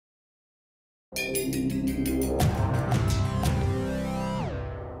Good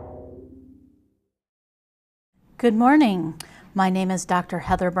morning. My name is Dr.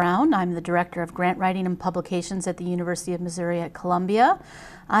 Heather Brown. I'm the Director of Grant Writing and Publications at the University of Missouri at Columbia.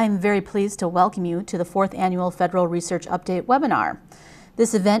 I'm very pleased to welcome you to the 4th Annual Federal Research Update webinar.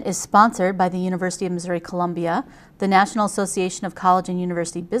 This event is sponsored by the University of Missouri-Columbia, the National Association of College and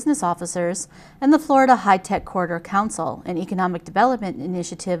University Business Officers, and the Florida High-Tech Corridor Council, an economic development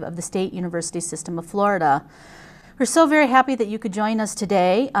initiative of the State University System of Florida. We're so very happy that you could join us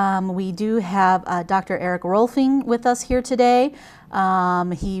today. We do have Dr. Eric Rohlfing with us here today.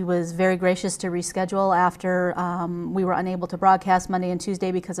 He was very gracious to reschedule after we were unable to broadcast Monday and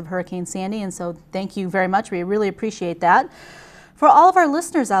Tuesday because of Hurricane Sandy, and so thank you very much. We really appreciate that. For all of our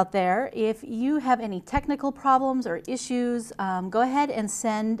listeners out there, if you have any technical problems or issues, go ahead and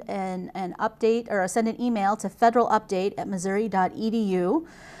send an update or send an email to federalupdate@missouri.edu.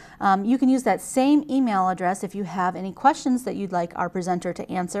 You can use that same email address if you have any questions that you'd like our presenter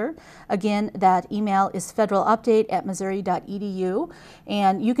to answer. Again, that email is federalupdate@missouri.edu,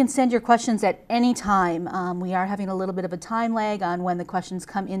 and you can send your questions at any time. We are having a little bit of a time lag on when the questions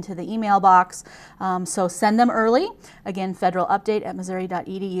come into the email box, so send them early. Again,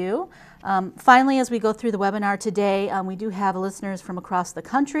 federalupdate@missouri.edu. Finally, as we go through the webinar today, we do have listeners from across the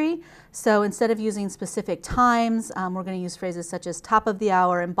country. So instead of using specific times, we're going to use phrases such as top of the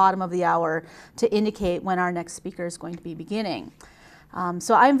hour and bottom of the hour to indicate when our next speaker is going to be beginning.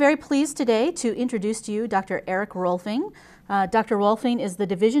 So I'm very pleased today to introduce to you Dr. Eric Rohlfing. Dr. Rohlfing is the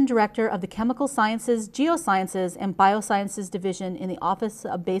Division Director of the Chemical Sciences, Geosciences, and Biosciences Division in the Office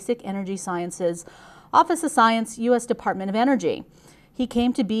of Basic Energy Sciences, Office of Science, U.S. Department of Energy. He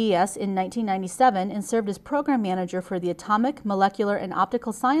came to BES in 1997 and served as program manager for the Atomic, Molecular, and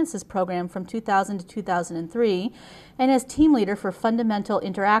Optical Sciences program from 2000 to 2003, and as team leader for Fundamental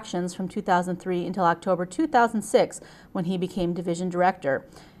Interactions from 2003 until October 2006, when he became division director.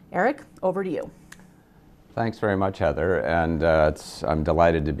 Eric, over to you. Thanks very much, Heather, and I'm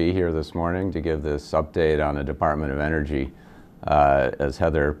delighted to be here this morning to give this update on the Department of Energy. As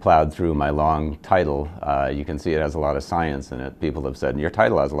Heather plowed through my long title, you can see it has a lot of science in it. People have said, your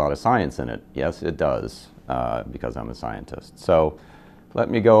title has a lot of science in it. Yes, it does, because I'm a scientist. So let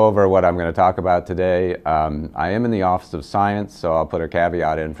me go over what I'm going to talk about today. I am in the Office of Science, so I'll put a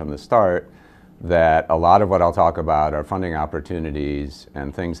caveat in from the start that a lot of what I'll talk about are funding opportunities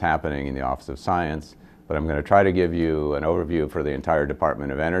and things happening in the Office of Science, but I'm going to try to give you an overview for the entire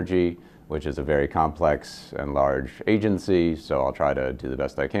Department of Energy, which is a very complex and large agency, so I'll try to do the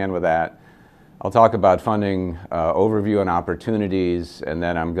best I can with that. I'll talk about funding overview and opportunities, and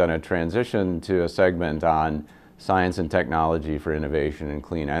then I'm going to transition to a segment on science and technology for innovation and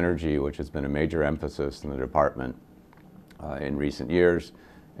clean energy, which has been a major emphasis in the department in recent years,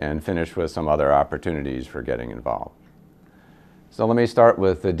 and finish with some other opportunities for getting involved. So let me start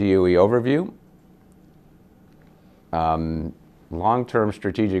with the DOE overview. Long-term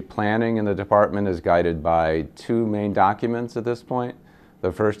strategic planning in the department is guided by two main documents at this point.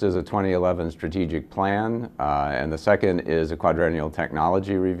 The first is a 2011 strategic plan, and the second is a quadrennial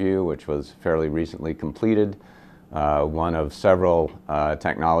technology review, which was fairly recently completed. One of several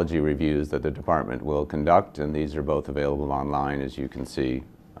technology reviews that the department will conduct, and these are both available online, as you can see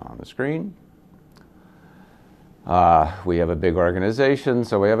on the screen. We have a big organization,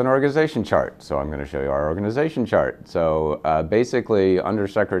 so we have an organization chart. So I'm going to show you our organization chart. So basically, under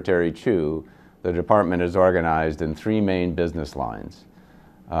Secretary Chu, the department is organized in three main business lines.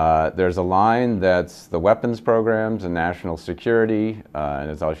 There's a line that's the weapons programs and national security,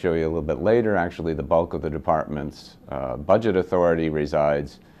 and as I'll show you a little bit later, actually the bulk of the department's budget authority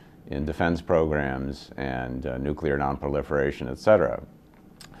resides in defense programs and nuclear nonproliferation, etc.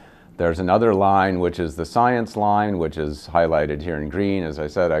 There's another line, which is the science line, which is highlighted here in green. As I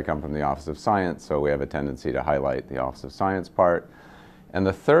said, I come from the Office of Science, so we have a tendency to highlight the Office of Science part. And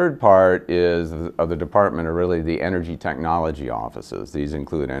the third part of the department are really the energy technology offices. These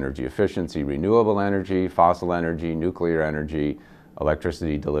include energy efficiency, renewable energy, fossil energy, nuclear energy,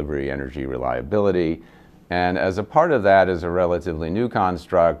 electricity delivery, energy reliability. And as a part of that is a relatively new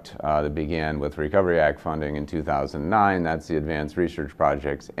construct that began with Recovery Act funding in 2009. That's the Advanced Research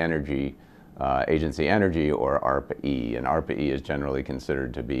Projects Energy Agency Energy, or ARPA-E. And ARPA-E is generally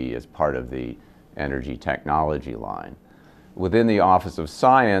considered to be as part of the energy technology line. Within the Office of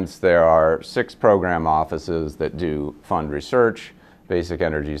Science, there are 6 program offices that do fund research. Basic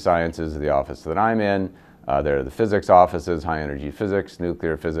Energy Sciences is the office that I'm in. There are the physics offices, high energy physics,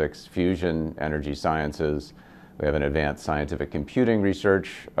 nuclear physics, fusion, energy sciences. We have an advanced scientific computing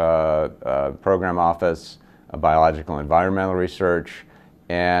research program office, a biological environmental research,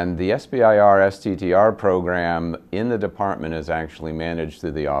 And the SBIR STTR program in the department is actually managed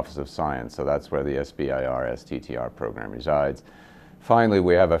through the Office of Science, so that's where the SBIR STTR program resides. Finally,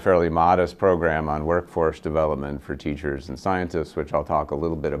 we have a fairly modest program on workforce development for teachers and scientists, which I'll talk a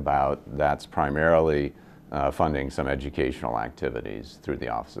little bit about. That's primarily funding some educational activities through the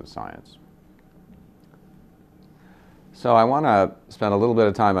Office of Science. So I want to spend a little bit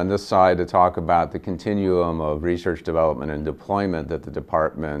of time on this side to talk about the continuum of research development and deployment that the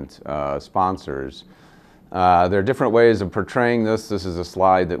department sponsors. There are different ways of portraying this. This is a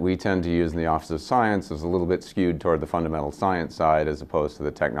slide that we tend to use in the Office of Science. It's a little bit skewed toward the fundamental science side as opposed to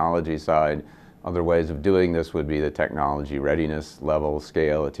the technology side. Other ways of doing this would be the technology readiness level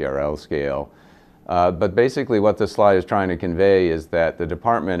scale, a TRL scale. But basically what this slide is trying to convey is that the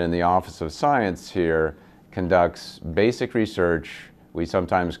department in the Office of Science here conducts basic research. We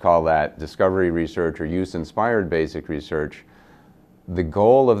sometimes call that discovery research or use-inspired basic research. The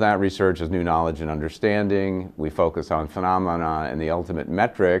goal of that research is new knowledge and understanding. We focus on phenomena, and the ultimate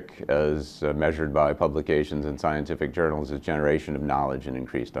metric, as measured by publications in scientific journals, is generation of knowledge and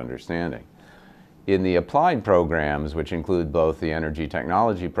increased understanding. In the applied programs, which include both the energy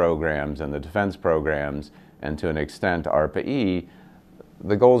technology programs and the defense programs, and to an extent ARPA-E,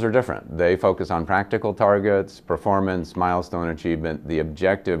 the goals are different. They focus on practical targets, performance, milestone achievement. The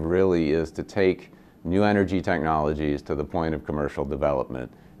objective really is to take new energy technologies to the point of commercial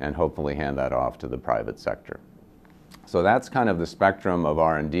development and hopefully hand that off to the private sector. So that's kind of the spectrum of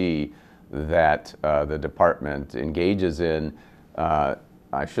R&D that the department engages in.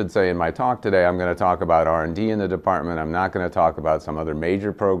 I should say in my talk today, I'm going to talk about R&D in the department. I'm not going to talk about some other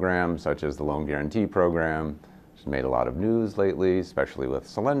major programs, such as the Loan Guarantee Program, which has made a lot of news lately, especially with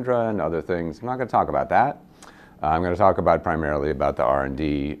Solyndra and other things. I'm not going to talk about that. I'm going to talk about primarily about the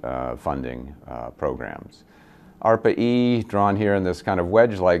R&D funding programs. ARPA-E, drawn here in this kind of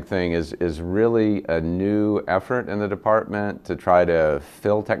wedge-like thing, is really a new effort in the department to try to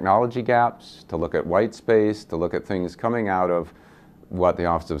fill technology gaps, to look at white space, to look at things coming out of what the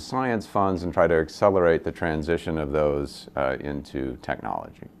Office of Science funds and try to accelerate the transition of those into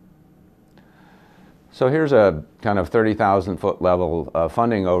technology. So here's a kind of 30,000-foot level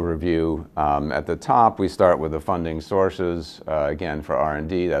funding overview. At the top, we start with the funding sources. Again, for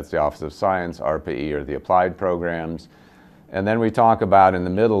R&D, that's the Office of Science, ARPA-E, or the applied programs. And then we talk about, in the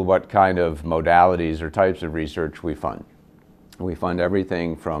middle, what kind of modalities or types of research we fund. We fund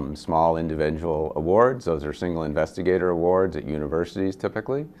everything from small individual awards. Those are single investigator awards at universities,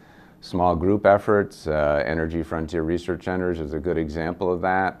 typically. Small group efforts, Energy Frontier Research Centers is a good example of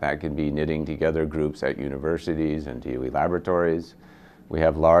that. That can be knitting together groups at universities and DOE laboratories. We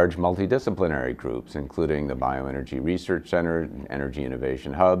have large multidisciplinary groups, including the Bioenergy Research Center and Energy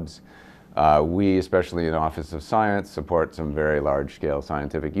Innovation Hubs. We, especially in the Office of Science, support some very large-scale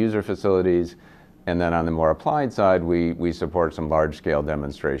scientific user facilities. And then on the more applied side, we support some large-scale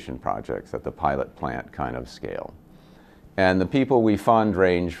demonstration projects at the pilot plant kind of scale. And the people we fund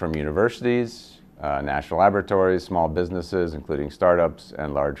range from universities, national laboratories, small businesses, including startups,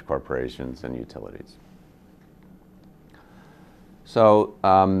 and large corporations and utilities. So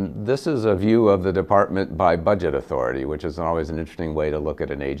this is a view of the department by budget authority, which is always an interesting way to look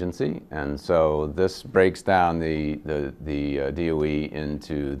at an agency. And so this breaks down the DOE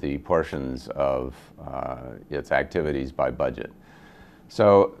into the portions of its activities by budget.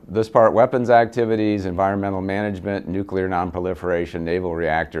 So this part, weapons activities, environmental management, nuclear nonproliferation, naval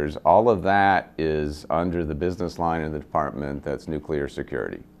reactors, all of that is under the business line in the department that's nuclear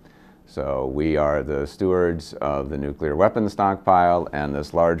security. So we are the stewards of the nuclear weapons stockpile, and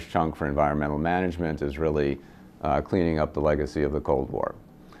this large chunk for environmental management is really cleaning up the legacy of the Cold War.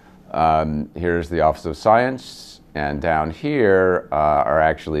 Here's the Office of Science, and down here are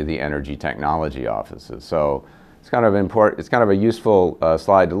actually the energy technology offices. So it's kind of important. It's kind of a useful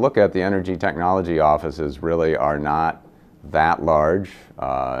slide to look at. The energy technology offices really are not that large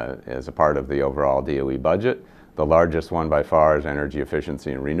as a part of the overall DOE budget. The largest one by far is energy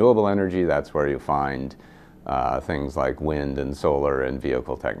efficiency and renewable energy. That's where you find things like wind and solar and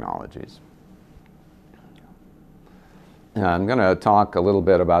vehicle technologies. I'm going to talk a little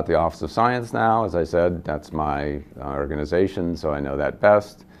bit about the Office of Science now. As I said, that's my organization, so I know that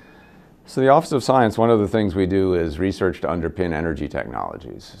best. So the Office of Science, one of the things we do is research to underpin energy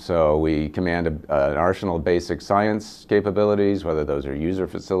technologies. So we command an arsenal of basic science capabilities, whether those are user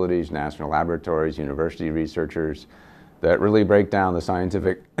facilities, national laboratories, university researchers, that really break down the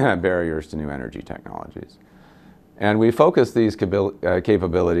scientific barriers to new energy technologies. And we focus these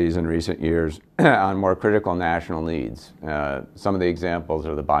capabilities in recent years on more critical national needs. Some of the examples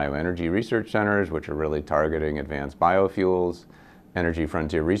are the Bioenergy Research Centers, which are really targeting advanced biofuels, energy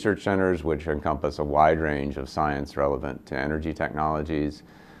frontier research centers, which encompass a wide range of science relevant to energy technologies.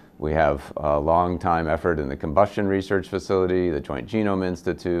 We have a long-time effort in the combustion research facility, the Joint Genome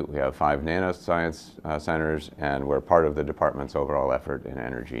Institute. We have 5 nanoscience centers, and we're part of the department's overall effort in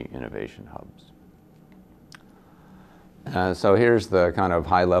energy innovation hubs. So here's the kind of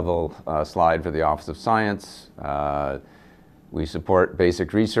high-level slide for the Office of Science. We support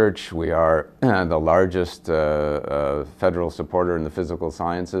basic research. We are the largest federal supporter in the physical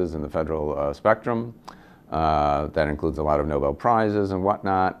sciences in the federal spectrum. That includes a lot of Nobel Prizes and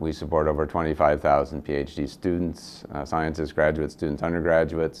whatnot. We support over 25,000 PhD students, scientists, graduate students,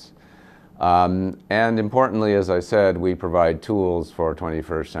 undergraduates. And importantly, as I said, we provide tools for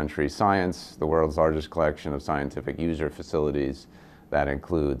 21st century science, the world's largest collection of scientific user facilities. That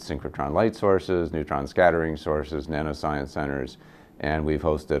includes synchrotron light sources, neutron scattering sources, nanoscience centers, and we've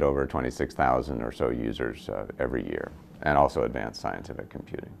hosted over 26,000 or so users every year, and also advanced scientific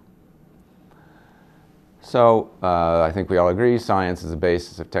computing. So I think we all agree science is the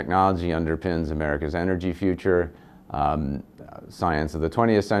basis of technology, underpins America's energy future. Science of the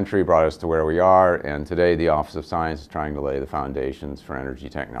 20th century brought us to where we are, and today the Office of Science is trying to lay the foundations for energy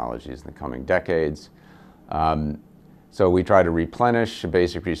technologies in the coming decades. So we try to replenish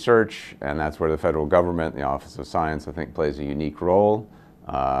basic research, and that's where the federal government, the Office of Science, I think plays a unique role.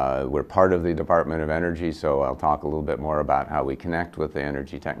 We're part of the Department of Energy, so I'll talk a little bit more about how we connect with the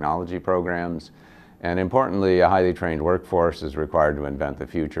energy technology programs. And importantly, a highly trained workforce is required to invent the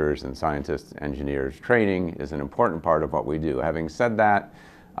futures, and scientists, engineers training is an important part of what we do. Having said that,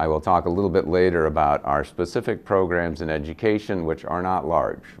 I will talk a little bit later about our specific programs in education, which are not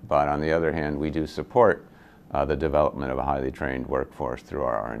large, but on the other hand, we do support the development of a highly trained workforce through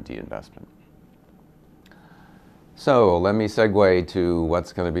our R&D investment. So let me segue to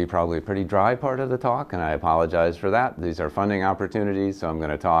what's going to be probably a pretty dry part of the talk, and I apologize for that. These are funding opportunities, so I'm going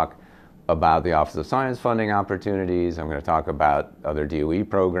to talk about the Office of Science funding opportunities. I'm going to talk about other DOE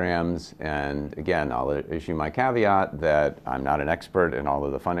programs, and again, I'll issue my caveat that I'm not an expert in all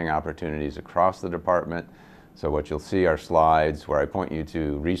of the funding opportunities across the department. So what you'll see are slides where I point you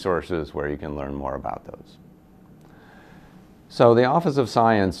to resources where you can learn more about those. So the Office of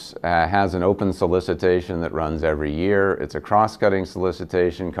Science has an open solicitation that runs every year. It's a cross-cutting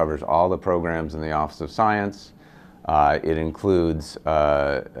solicitation, covers all the programs in the Office of Science. It includes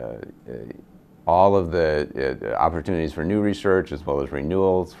all of the opportunities for new research as well as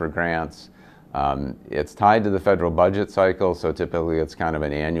renewals for grants. It's tied to the federal budget cycle, so typically it's kind of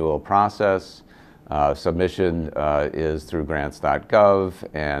an annual process. Submission is through grants.gov,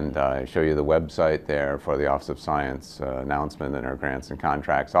 and I show you the website there for the Office of Science announcement in our Grants and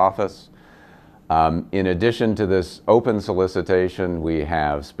Contracts office. In addition to this open solicitation, we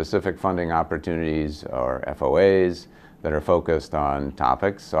have specific funding opportunities, or FOAs, that are focused on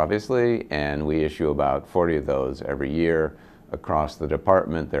topics, obviously, and we issue about 40 of those every year across the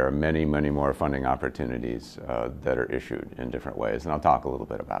department. There are many, many more funding opportunities that are issued in different ways, and I'll talk a little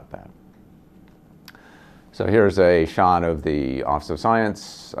bit about that. So here's a shot of the Office of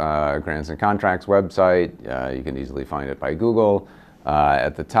Science Grants and Contracts website. You can easily find it by Google.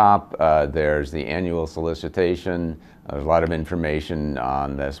 At the top, there's the annual solicitation. There's a lot of information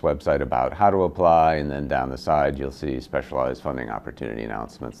on this website about how to apply, and then down the side you'll see specialized funding opportunity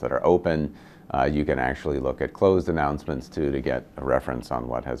announcements that are open. You can actually look at closed announcements too to get a reference on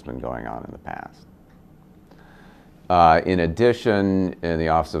what has been going on in the past. In addition, in the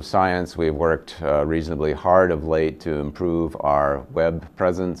Office of Science, we've worked reasonably hard of late to improve our web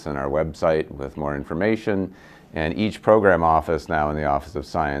presence and our website with more information. And each program office now in the Office of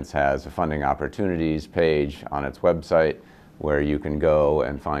Science has a funding opportunities page on its website where you can go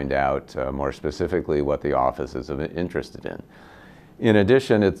and find out more specifically what the office is interested in. In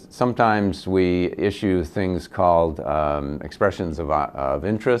addition, sometimes we issue things called expressions of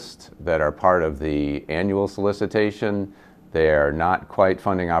interest that are part of the annual solicitation. They're not quite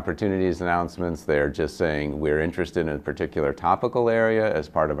funding opportunities announcements. They're just saying we're interested in a particular topical area as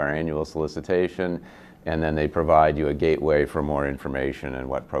part of our annual solicitation, and then they provide you a gateway for more information and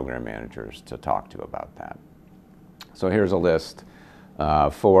what program managers to talk to about that. So here's a list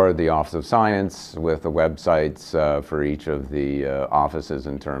for the Office of Science with the websites for each of the offices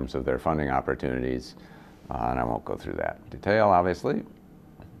in terms of their funding opportunities, and I won't go through that in detail, obviously.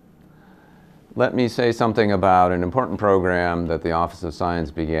 Let me say something about an important program that the Office of Science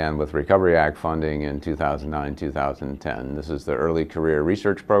began with Recovery Act funding in 2009-2010. This is the Early Career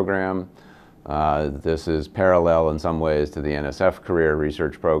Research Program. This is parallel in some ways to the NSF Career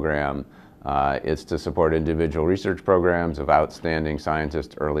Research Program. It's to support individual research programs of outstanding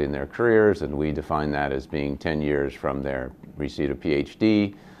scientists early in their careers, and we define that as being 10 years from their receipt of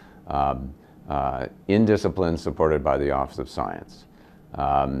PhD in disciplines supported by the Office of Science.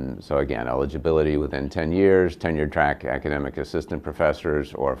 So again, eligibility within 10 years, tenured track academic assistant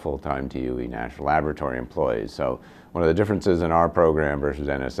professors, or full-time DOE National Laboratory employees. So one of the differences in our program versus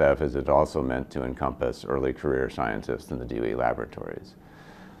NSF is it's also meant to encompass early career scientists in the DOE laboratories.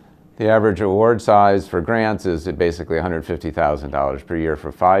 The average award size for grants is basically $150,000 per year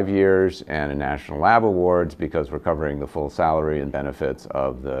for 5 years, and in National Lab Awards, because we're covering the full salary and benefits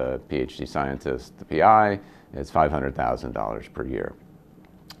of the PhD scientist, the PI, it's $500,000 per year.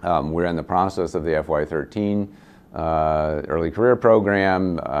 We're in the process of the FY13 early career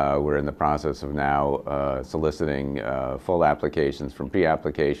program. We're in the process of now soliciting full applications from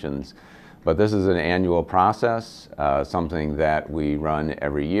pre-applications. But this is an annual process, something that we run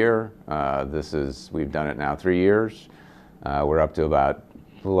every year. We've done it now 3 years. We're up to about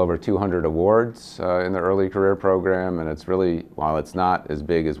a little over 200 awards in the early career program, and it's really, while it's not as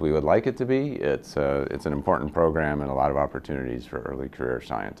big as we would like it to be, it's an important program and a lot of opportunities for early career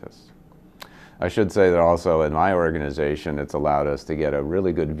scientists. I should say that also in my organization, it's allowed us to get a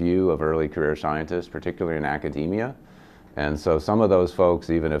really good view of early career scientists, particularly in academia. And so some of those folks,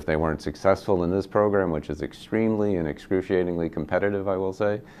 even if they weren't successful in this program, which is extremely and excruciatingly competitive, I will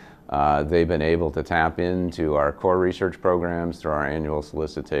say, they've been able to tap into our core research programs through our annual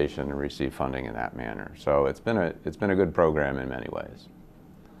solicitation and receive funding in that manner. So it's been a good program in many ways.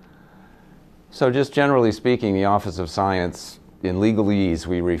 So just generally speaking, the Office of Science, in legalese,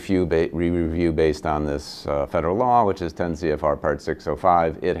 we review based on this federal law, which is 10 CFR Part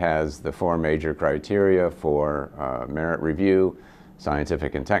 605. It has the 4 major criteria for merit review: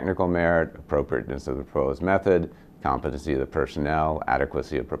 scientific and technical merit, appropriateness of the proposed method, competency of the personnel,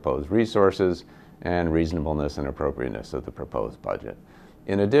 adequacy of proposed resources, and reasonableness and appropriateness of the proposed budget.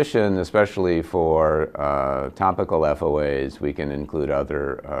 In addition, especially for topical FOAs, we can include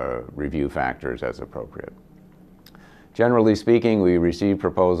other review factors as appropriate. Generally speaking, we receive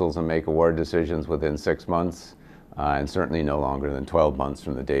proposals and make award decisions within 6 months, and certainly no longer than 12 months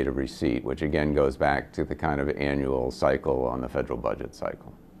from the date of receipt, which again goes back to the kind of annual cycle on the federal budget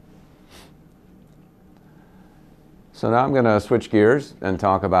cycle. So now I'm going to switch gears and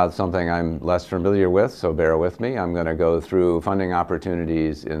talk about something I'm less familiar with, so bear with me. I'm going to go through funding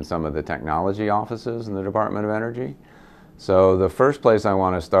opportunities in some of the technology offices in the Department of Energy. So the first place I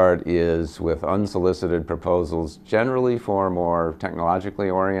want to start is with unsolicited proposals, generally for more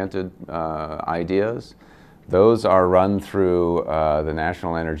technologically oriented ideas. Those are run through the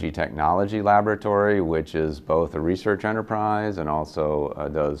National Energy Technology Laboratory, which is both a research enterprise and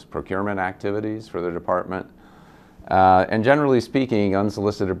also does procurement activities for the department. And generally speaking,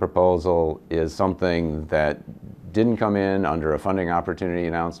 unsolicited proposal is something that didn't come in under a funding opportunity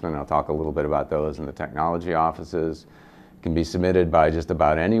announcement. I'll talk a little bit about those in the technology offices. Can be submitted by just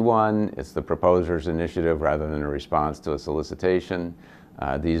about anyone. It's the proposer's initiative rather than a response to a solicitation.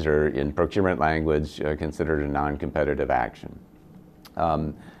 These are, in procurement language, considered a non-competitive action.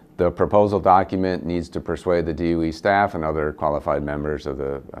 The proposal document needs to persuade the DOE staff and other qualified members of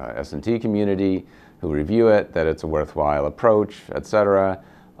the S&T community who review it that it's a worthwhile approach, etc.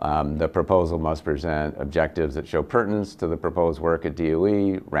 The proposal must present objectives that show pertinence to the proposed work at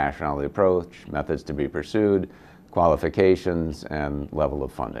DOE, rationale of the approach, methods to be pursued, qualifications, and level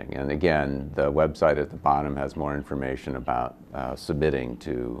of funding. And again, the website at the bottom has more information about submitting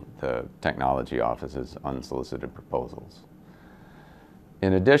to the technology office's unsolicited proposals.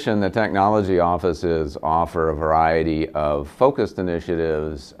 In addition, the technology offices offer a variety of focused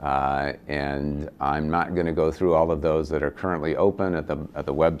initiatives, and I'm not going to go through all of those that are currently open. At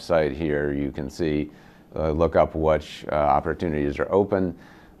the website here, you can see, look up which opportunities are open.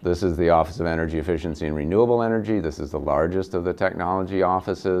 This is the Office of Energy Efficiency and Renewable Energy. This is the largest of the technology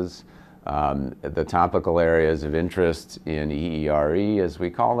offices. The topical areas of interest in EERE, as we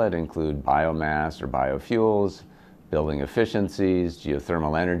call it, include biomass or biofuels, building efficiencies,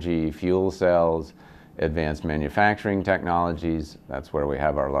 geothermal energy, fuel cells, advanced manufacturing technologies. That's where we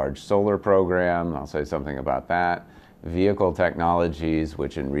have our large solar program. I'll say something about that. Vehicle technologies,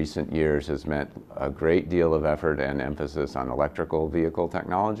 which in recent years has meant a great deal of effort and emphasis on electrical vehicle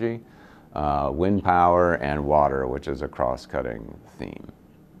technology, wind power, and water, which is a cross-cutting theme.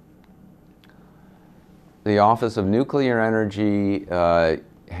 The Office of Nuclear Energy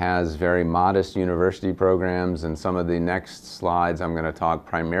has very modest university programs, and some of the next slides I'm going to talk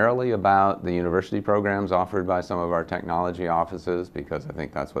primarily about the university programs offered by some of our technology offices, because I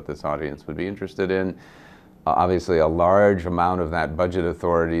think that's what this audience would be interested in. Obviously, a large amount of that budget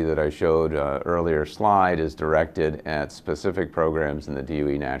authority that I showed earlier slide is directed at specific programs in the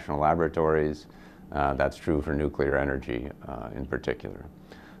DOE national laboratories. That's true for nuclear energy in particular.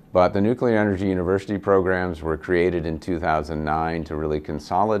 But the Nuclear Energy University programs were created in 2009 to really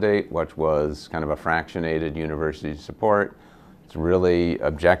consolidate what was kind of a fractionated university support. It's really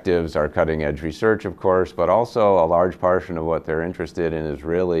objectives are cutting edge research, of course, but also a large portion of what they're interested in is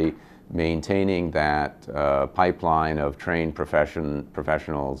really maintaining that pipeline of trained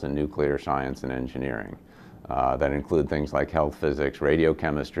professionals in nuclear science and engineering that include things like health physics,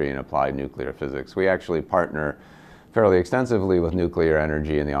 radiochemistry, and applied nuclear physics. We actually partner fairly extensively with nuclear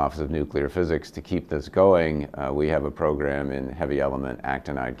energy and the Office of Nuclear Physics to keep this going. We have a program in heavy element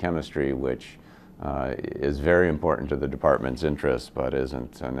actinide chemistry, which is very important to the department's interests, but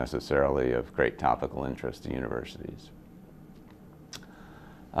isn't necessarily of great topical interest to universities.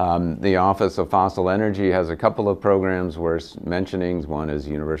 The Office of Fossil Energy has a couple of programs worth mentioning. One is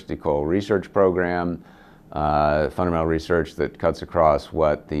University Coal Research Program, fundamental research that cuts across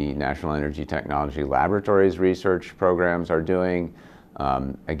what the National Energy Technology Laboratories research programs are doing.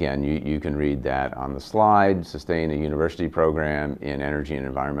 Again, you can read that on the slide. Sustain a university program in energy and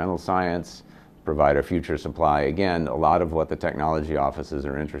environmental science. Provide a future supply. Again, a lot of what the technology offices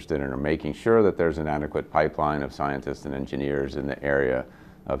are interested in are making sure that there's an adequate pipeline of scientists and engineers in the area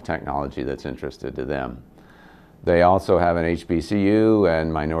of technology that's interested to them. They also have an HBCU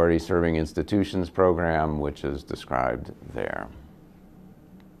and Minority Serving Institutions program, which is described there.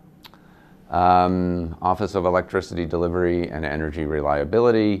 Office of Electricity Delivery and Energy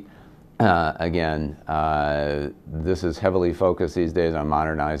Reliability. Again, this is heavily focused these days on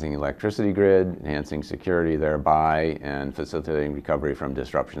modernizing the electricity grid, enhancing security thereby, and facilitating recovery from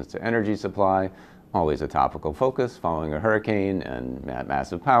disruptions to energy supply. Always a topical focus following a hurricane and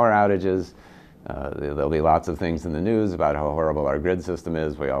massive power outages. There'll be lots of things in the news about how horrible our grid system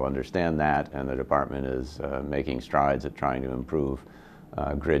is. We all understand that, and the department is making strides at trying to improve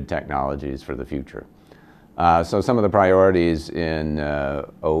grid technologies for the future. So some of the priorities in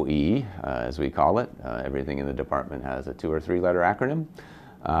OE, as we call it, everything in the department has a 2- or 3-letter acronym,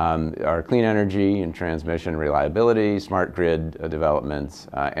 are clean energy and transmission reliability, smart grid developments,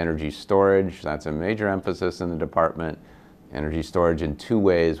 energy storage. That's a major emphasis in the department. Energy storage in 2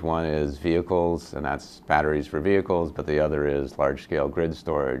 ways. One is vehicles, and that's batteries for vehicles, but the other is large-scale grid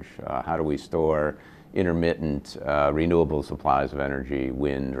storage. How do we store intermittent renewable supplies of energy,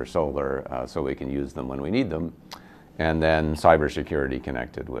 wind or solar, so we can use them when we need them? And then cybersecurity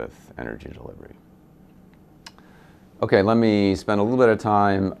connected with energy delivery. Okay, let me spend a little bit of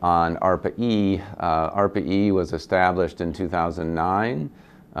time on ARPA-E. ARPA-E was established in 2009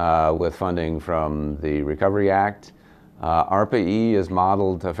 with funding from the Recovery Act. ARPA-E is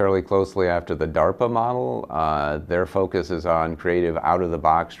modeled fairly closely after the DARPA model. Their focus is on creative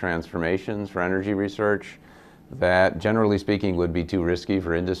out-of-the-box transformations for energy research that, generally speaking, would be too risky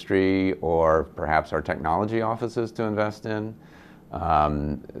for industry or perhaps our technology offices to invest in.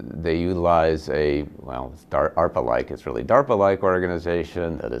 They utilize a, well, it's ARPA-like, it's really DARPA-like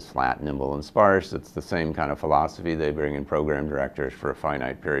organization that is flat, nimble, and sparse. It's the same kind of philosophy. They bring in program directors for a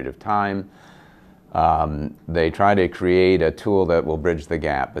finite period of time. They try to create a tool that will bridge the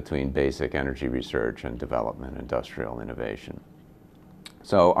gap between basic energy research and development, industrial innovation.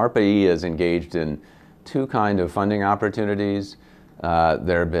 So ARPA-E is engaged in 2 kinds of funding opportunities.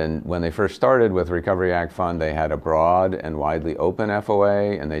 There have been, when they first started with Recovery Act Fund, they had a broad and widely open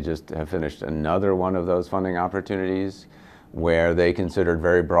FOA, and they just have finished another one of those funding opportunities where they considered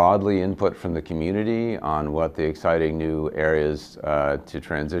very broadly input from the community on what the exciting new areas to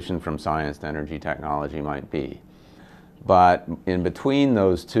transition from science to energy technology might be. But in between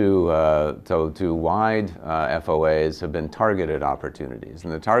those two wide FOAs have been targeted opportunities.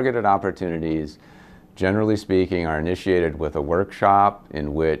 And the targeted opportunities, generally speaking, are initiated with a workshop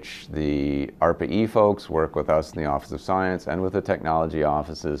in which the ARPA-E folks work with us in the Office of Science and with the technology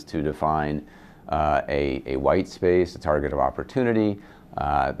offices to define a white space, a target of opportunity.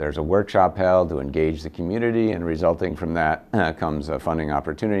 There's a workshop held to engage the community, and resulting from that comes a funding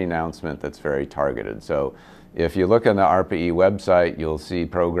opportunity announcement that's very targeted. So if you look on the ARPA-E website, you'll see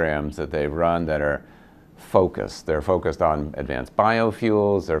programs that they've run that are focused. They're focused on advanced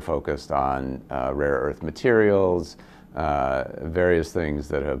biofuels, they're focused on rare earth materials, various things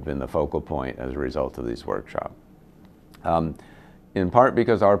that have been the focal point as a result of these workshops. In part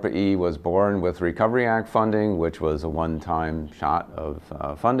because ARPA-E was born with Recovery Act funding, which was a one-time shot of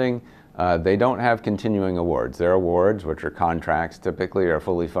funding, they don't have continuing awards. Their awards, which are contracts, typically are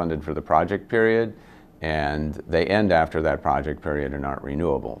fully funded for the project period, and they end after that project period and aren't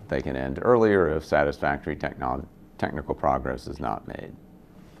renewable. They can end earlier if satisfactory technical progress is not made.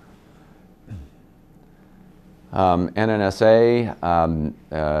 NNSA,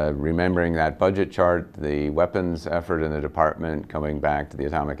 remembering that budget chart, the weapons effort in the department, coming back to the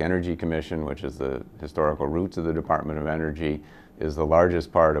Atomic Energy Commission, which is the historical roots of the Department of Energy, is the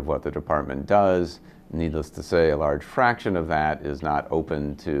largest part of what the department does. Needless to say, a large fraction of that is not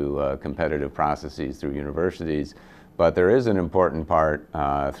open to competitive processes through universities, but there is an important part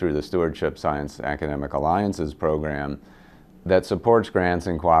through the Stewardship Science Academic Alliances program that supports grants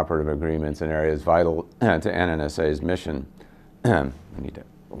and cooperative agreements in areas vital to NNSA's mission. We need to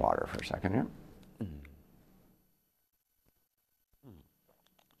water for a second here.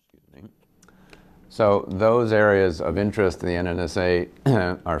 Excuse me. So those areas of interest to the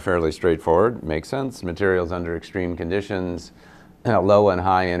NNSA are fairly straightforward, makes sense. Materials under extreme conditions, low and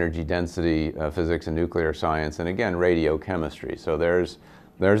high energy density physics and nuclear science, and again, radiochemistry. So there's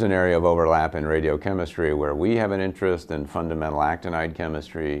an area of overlap in radiochemistry where we have an interest in fundamental actinide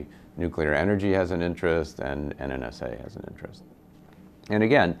chemistry, nuclear energy has an interest, and NNSA has an interest. And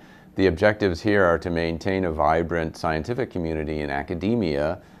again, the objectives here are to maintain a vibrant scientific community in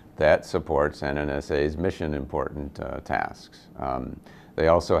academia that supports NNSA's mission important tasks. They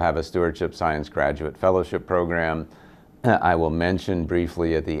also have a Stewardship Science Graduate Fellowship Program. I will mention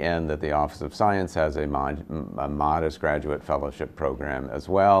briefly at the end that the Office of Science has a modest graduate fellowship program as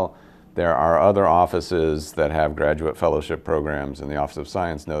well. There are other offices that have graduate fellowship programs in the Office of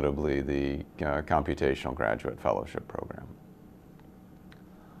Science, notably the Computational Graduate Fellowship Program.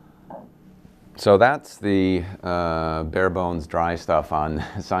 So that's the bare bones dry stuff on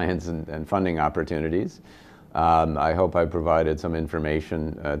science and funding opportunities. I hope I provided some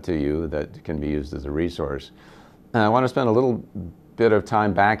information to you that can be used as a resource. I want to spend a little bit of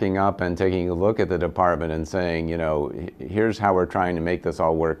time backing up and taking a look at the department and saying, you know, here's how we're trying to make this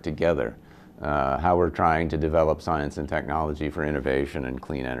all work together, how we're trying to develop science and technology for innovation and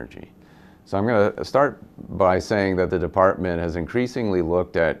clean energy. So I'm going to start by saying that the department has increasingly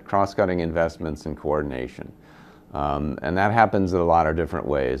looked at cross-cutting investments and coordination. And that happens in a lot of different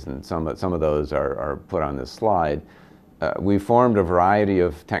ways, and some of those are put on this slide. We formed a variety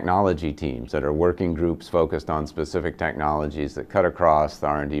of technology teams that are working groups focused on specific technologies that cut across the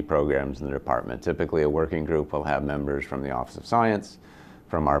R&D programs in the department. Typically, a working group will have members from the Office of Science,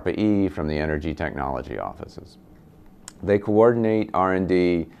 from ARPA-E, from the Energy Technology offices. They coordinate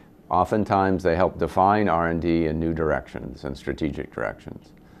R&D. Oftentimes, they help define R&D in new directions and strategic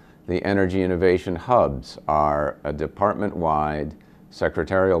directions. The Energy Innovation Hubs are a department-wide,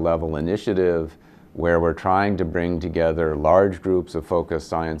 secretarial-level initiative where we're trying to bring together large groups of focused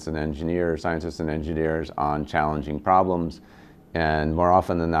scientists and engineers on challenging problems. And more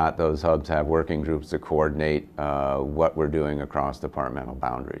often than not, those hubs have working groups to coordinate what we're doing across departmental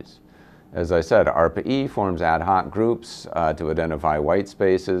boundaries. As I said, ARPA-E forms ad hoc groups to identify white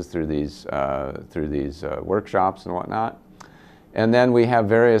spaces through these workshops and whatnot. And then we have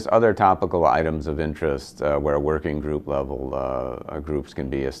various other topical items of interest where working group level groups can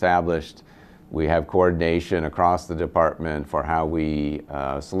be established. We have coordination across the department for how we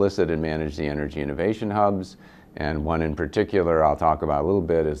solicit and manage the energy innovation hubs. And one in particular I'll talk about a little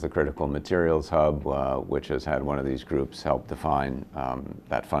bit is the Critical Materials Hub, which has had one of these groups help define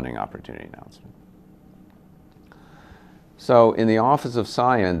that funding opportunity announcement. So in the Office of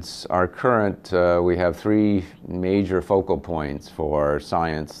Science, our current, we have three major focal points for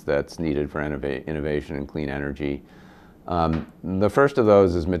science that's needed for innovation and clean energy. The first of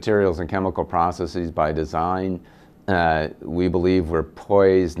those is materials and chemical processes by design. We believe we're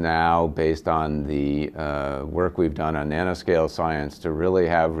poised now, based on the work we've done on nanoscale science, to really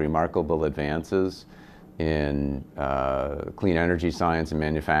have remarkable advances in clean energy science and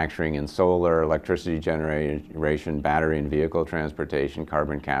manufacturing, in solar, electricity generation, battery and vehicle transportation,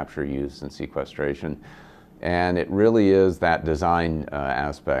 carbon capture, use, and sequestration. And it really is that design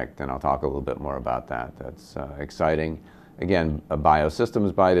aspect, and I'll talk a little bit more about that. That's exciting. Again,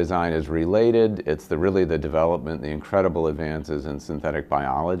 biosystems by design is related. It's really the development, the incredible advances in synthetic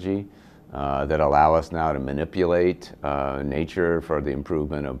biology that allow us now to manipulate nature for the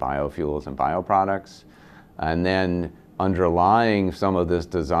improvement of biofuels and bioproducts. And then underlying some of this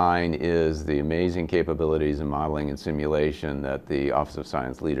design is the amazing capabilities in modeling and simulation that the Office of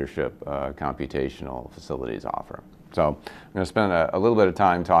Science Leadership computational facilities offer. So I'm going to spend a little bit of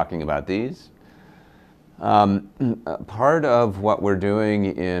time talking about these. Part of what we're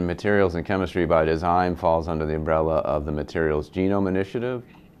doing in materials and chemistry by design falls under the umbrella of the Materials Genome Initiative.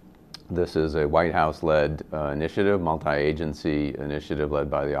 This is a White House-led initiative, multi-agency initiative led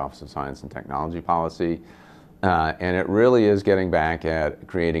by the Office of Science and Technology Policy. And it really is getting back at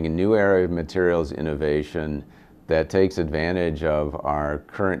creating a new area of materials innovation that takes advantage of our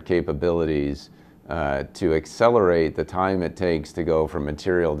current capabilities to accelerate the time it takes to go from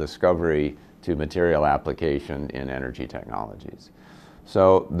material discovery to material application in energy technologies.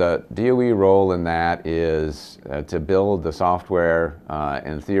 So the DOE role in that is to build the software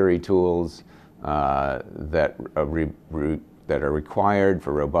and theory tools that are required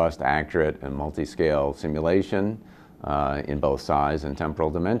for robust, accurate, and multi-scale simulation in both size and temporal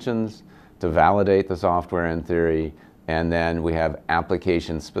dimensions, to validate the software and theory. And then we have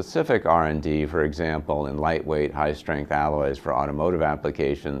application-specific R&D, for example, in lightweight, high-strength alloys for automotive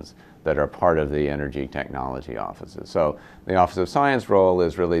applications that are part of the energy technology offices. So the Office of Science role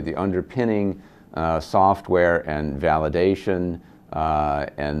is really the underpinning software and validation,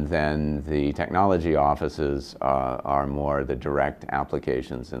 and then the technology offices are more the direct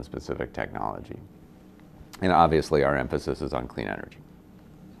applications in specific technology. And obviously our emphasis is on clean energy.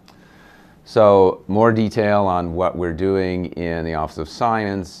 So more detail on what we're doing in the Office of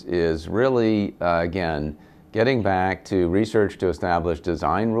Science is really, again, getting back to research to establish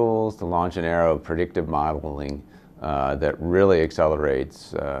design rules to launch an era of predictive modeling that really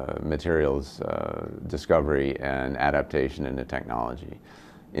accelerates materials discovery and adaptation into technology.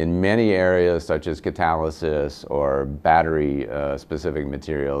 In many areas such as catalysis or battery specific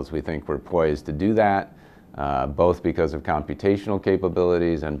materials, we think we're poised to do that, both because of computational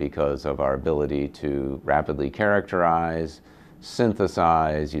capabilities and because of our ability to rapidly characterize,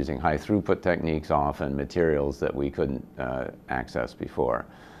 synthesize, using high throughput techniques often, materials that we couldn't access before.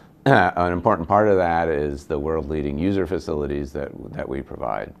 An important part of that is the world-leading user facilities that we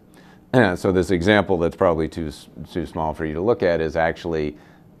provide. So this example that's probably too small for you to look at is actually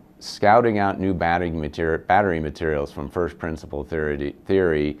scouting out new battery materials from first principle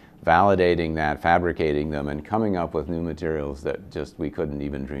theory, validating that, fabricating them, and coming up with new materials that just we couldn't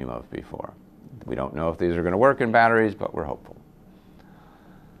even dream of before. We don't know if these are going to work in batteries, but we're hopeful.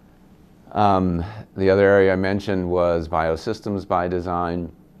 The other area I mentioned was biosystems by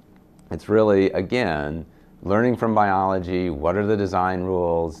design. It's really, again, learning from biology, what are the design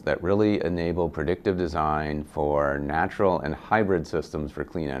rules that really enable predictive design for natural and hybrid systems for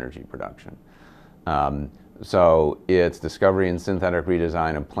clean energy production. So it's discovery and synthetic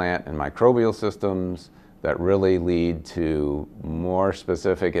redesign of plant and microbial systems that really lead to more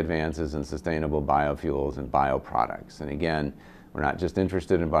specific advances in sustainable biofuels and bioproducts. And again, we're not just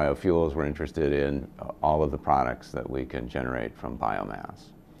interested in biofuels, we're interested in all of the products that we can generate from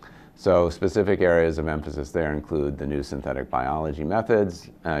biomass. So specific areas of emphasis there include the new synthetic biology methods,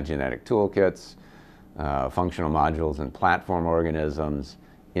 genetic toolkits, functional modules and platform organisms,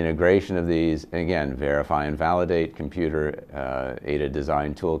 integration of these, again, verify and validate computer-aided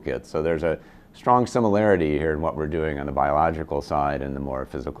design toolkits. So there's a strong similarity here in what we're doing on the biological side and the more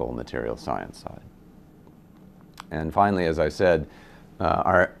physical material science side. And finally, as I said,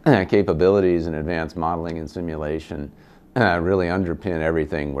 our capabilities in advanced modeling and simulation really underpin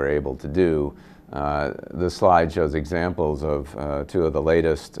everything we're able to do. This slide shows examples of two of the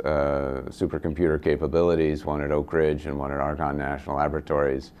latest supercomputer capabilities, one at Oak Ridge and one at Argonne National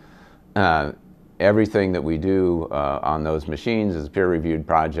Laboratories. Everything that we do on those machines is peer-reviewed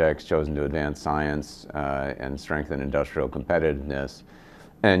projects chosen to advance science and strengthen industrial competitiveness.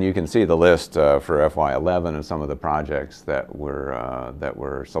 And you can see the list for FY11 of some of the projects that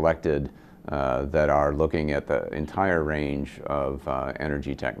were selected that are looking at the entire range of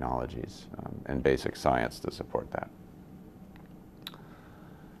energy technologies and basic science to support that.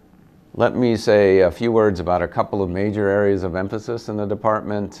 Let me say a few words about a couple of major areas of emphasis in the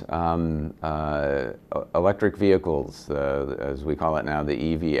department. Electric vehicles, as we call it now,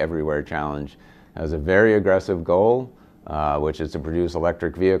 the EV Everywhere Challenge, has a very aggressive goal, which is to produce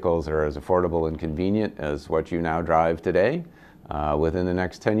electric vehicles that are as affordable and convenient as what you now drive today within the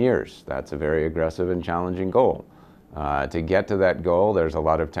next 10 years. That's a very aggressive and challenging goal. To get to that goal, there's a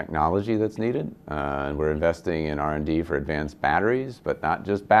lot of technology that's needed, and we're investing in R&D for advanced batteries, but not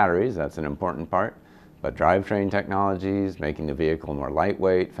just batteries, that's an important part, but drivetrain technologies, making the vehicle more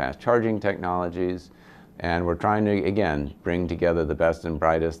lightweight, fast charging technologies, and we're trying to, again, bring together the best and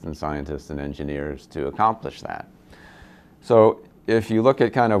brightest in scientists and engineers to accomplish that. So if you look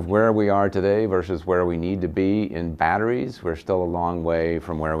at kind of where we are today versus where we need to be in batteries, we're still a long way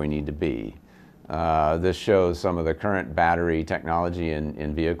from where we need to be. This shows some of the current battery technology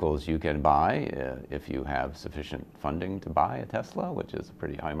in vehicles you can buy if you have sufficient funding to buy a Tesla, which is a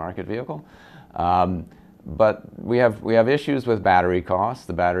pretty high market vehicle. But we have issues with battery costs.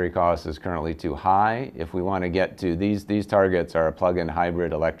 The battery cost is currently too high. If we want to get to these targets are a plug-in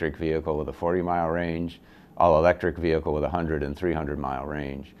hybrid electric vehicle with a 40-mile range, all-electric vehicle with a 100 and 300-mile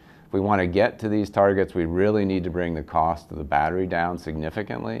range. If we want to get to these targets, we really need to bring the cost of the battery down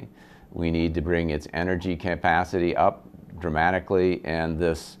significantly. We need to bring its energy capacity up dramatically, and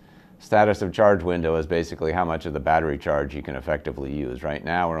this status of charge window is basically how much of the battery charge you can effectively use. Right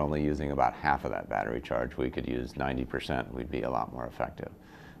now, we're only using about half of that battery charge. We could use 90%, we'd be a lot more effective.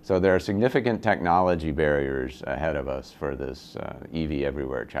 So there are significant technology barriers ahead of us for this EV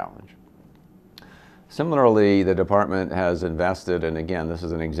Everywhere challenge. Similarly, the department has invested, and again, this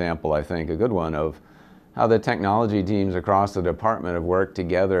is an example, I think, a good one, of how the technology teams across the department have worked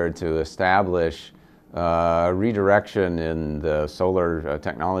together to establish redirection in the solar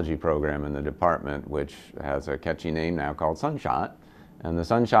technology program in the department, which has a catchy name now called Sunshot. And the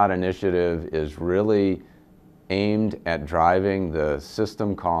Sunshot initiative is really aimed at driving the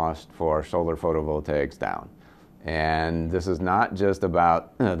system cost for solar photovoltaics down. And this is not just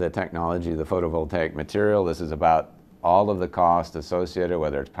about the technology, the photovoltaic material. This is about all of the costs associated,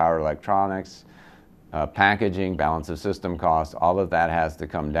 whether it's power electronics, packaging, balance of system costs, all of that has to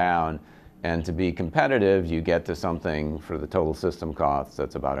come down. And to be competitive, you get to something for the total system costs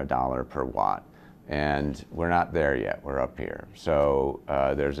that's about $1 per watt. And we're not there yet, we're up here. So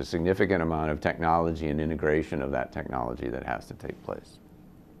there's a significant amount of technology and integration of that technology that has to take place.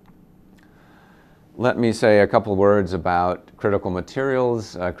 Let me say a couple words about critical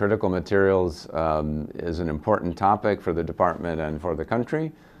materials. Critical materials is an important topic for the department and for the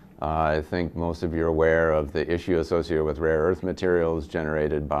country. I think most of you are aware of the issue associated with rare earth materials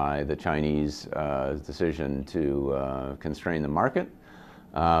generated by the Chinese decision to constrain the market.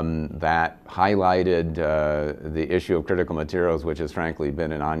 That highlighted the issue of critical materials, which has frankly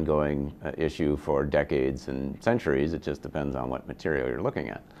been an ongoing issue for decades and centuries. It just depends on what material you're looking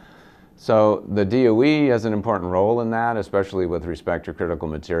at. So the DOE has an important role in that, especially with respect to critical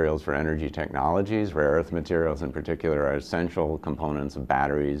materials for energy technologies. Rare earth materials in particular are essential components of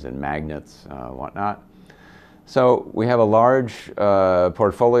batteries and magnets, whatnot. So we have a large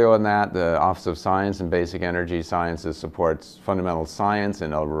portfolio in that. The Office of Science and Basic Energy Sciences supports fundamental science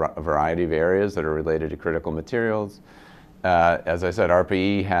in a variety of areas that are related to critical materials. As I said,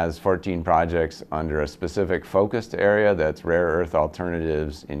 RPE has 14 projects under a specific focused area that's rare earth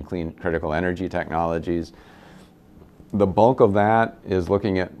alternatives in clean critical energy technologies. The bulk of that is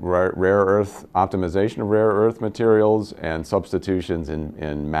looking at rare earth optimization of rare earth materials and substitutions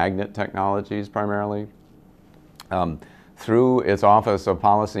in magnet technologies primarily. Through its Office of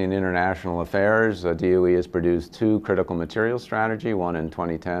Policy and International Affairs, DOE has produced 2 critical materials strategy, one in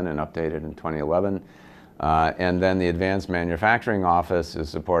 2010 and updated in 2011. And then the Advanced Manufacturing Office is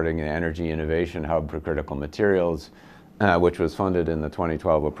supporting an Energy Innovation Hub for Critical Materials, which was funded in the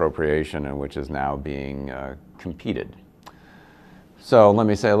 2012 appropriation and which is now being competed. So let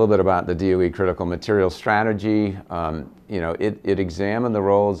me say a little bit about the DOE Critical Materials Strategy. It examined the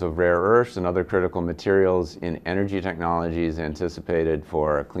roles of rare earths and other critical materials in energy technologies anticipated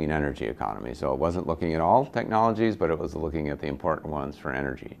for a clean energy economy. So it wasn't looking at all technologies, but it was looking at the important ones for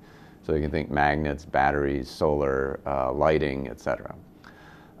energy. So you can think magnets, batteries, solar, lighting, etc.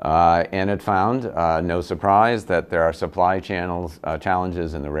 And it found, no surprise, that there are supply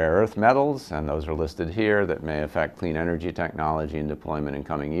challenges in the rare earth metals, and those are listed here, that may affect clean energy technology and deployment in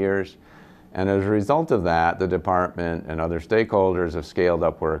coming years. And as a result of that, the department and other stakeholders have scaled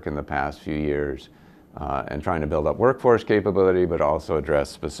up work in the past few years and trying to build up workforce capability, but also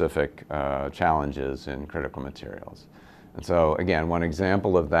address specific challenges in critical materials. And so, again, one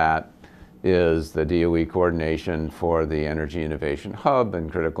example of that is the DOE coordination for the Energy Innovation Hub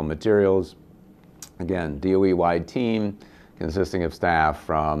and critical materials. Again, DOE-wide team consisting of staff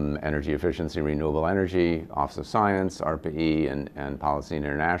from Energy Efficiency, Renewable Energy, Office of Science, RPE, and Policy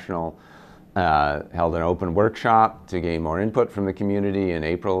International. Held an open workshop to gain more input from the community in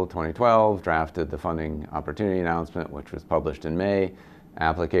April 2012, drafted the funding opportunity announcement, which was published in May.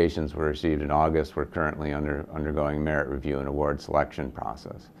 Applications were received in August. We're currently undergoing merit review and award selection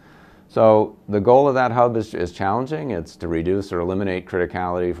process. So the goal of that hub is challenging. It's to reduce or eliminate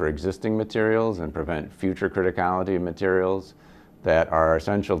criticality for existing materials and prevent future criticality of materials that are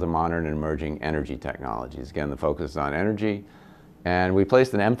essential to modern and emerging energy technologies. Again, the focus is on energy. And we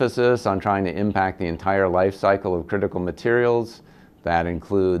placed an emphasis on trying to impact the entire life cycle of critical materials. That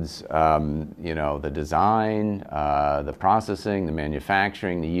includes the design, the processing, the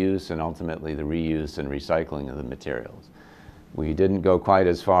manufacturing, the use, and ultimately the reuse and recycling of the materials. We didn't go quite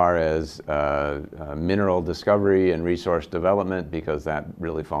as far as mineral discovery and resource development because that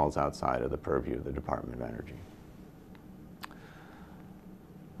really falls outside of the purview of the Department of Energy.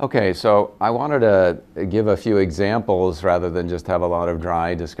 Okay, so I wanted to give a few examples rather than just have a lot of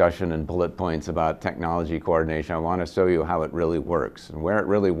dry discussion and bullet points about technology coordination. I want to show you how it really works. And where it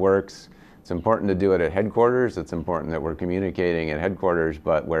really works, it's important to do it at headquarters. It's important that we're communicating at headquarters,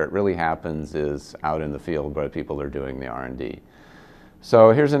 but where it really happens is out in the field where people are doing the R&D. So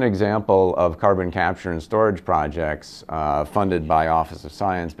here's an example of carbon capture and storage projects funded by Office of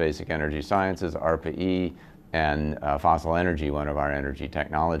Science, Basic Energy Sciences, ARPA-E, and Fossil Energy, one of our energy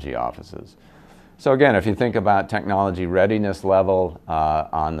technology offices. So again, if you think about technology readiness level,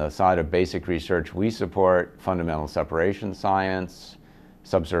 on the side of basic research, we support fundamental separation science,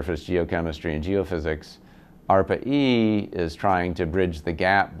 subsurface geochemistry and geophysics. ARPA-E is trying to bridge the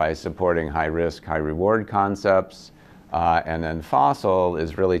gap by supporting high-risk, high-reward concepts. And then Fossil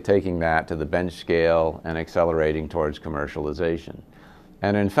is really taking that to the bench scale and accelerating towards commercialization.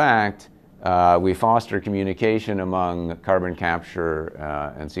 And in fact, we foster communication among carbon capture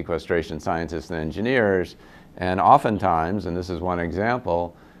and sequestration scientists and engineers, and oftentimes, and this is one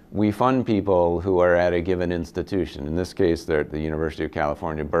example, we fund people who are at a given institution. In this case, they're at the University of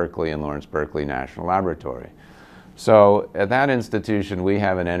California, Berkeley and Lawrence Berkeley National Laboratory. So at that institution, we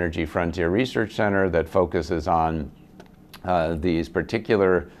have an Energy Frontier Research Center that focuses on these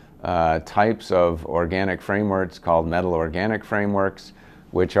particular types of organic frameworks called metal organic frameworks,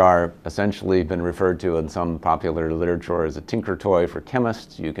 which are essentially been referred to in some popular literature as a tinker toy for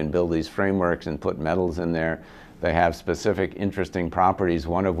chemists. You can build these frameworks and put metals in there. They have specific interesting properties,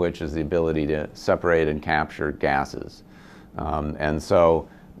 one of which is the ability to separate and capture gases. And so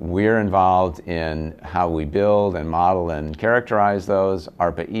we're involved in how we build and model and characterize those.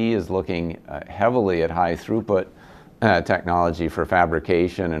 ARPA-E is looking heavily at high throughput technology for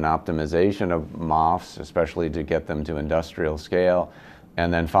fabrication and optimization of MOFs, especially to get them to industrial scale.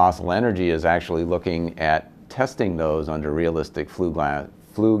 And then Fossil Energy is actually looking at testing those under realistic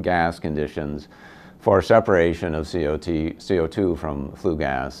flue gas conditions for separation of CO2 from flue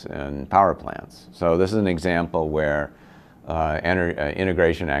gas in power plants. So this is an example where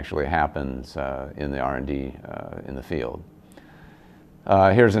integration actually happens in the R&D in the field.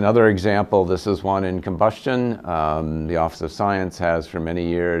 Here's another example. This is one in combustion. The Office of Science has for many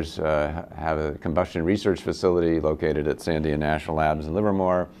years have a combustion research facility located at Sandia National Labs in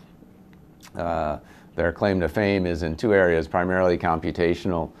Livermore. Their claim to fame is in two areas, primarily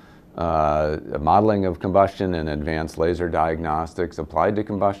computational modeling of combustion and advanced laser diagnostics applied to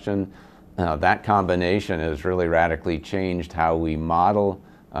combustion. That combination has really radically changed how we model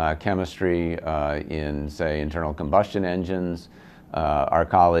chemistry in, say, internal combustion engines. Our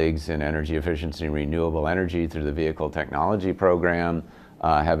colleagues in energy efficiency and renewable energy through the Vehicle Technology Program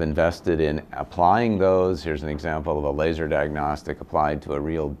have invested in applying those. Here's an example of a laser diagnostic applied to a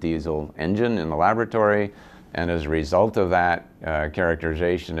real diesel engine in the laboratory. And as a result of that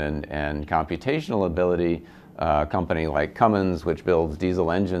characterization and computational ability, a company like Cummins, which builds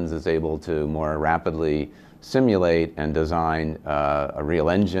diesel engines, is able to more rapidly simulate and design a real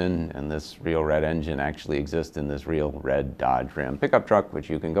engine, and this real red engine actually exists in this real red Dodge Ram pickup truck, which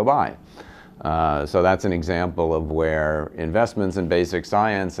you can go buy. So that's an example of where investments in basic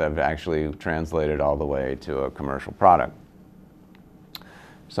science have actually translated all the way to a commercial product.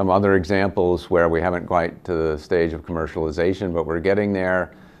 Some other examples where we haven't quite to the stage of commercialization, but we're getting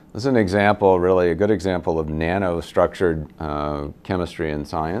there. This is an example, really a good example of nanostructured chemistry and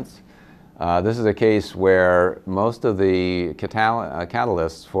science. This is a case where most of the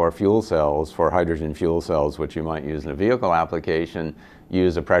catalysts for fuel cells, for hydrogen fuel cells, which you might use in a vehicle application,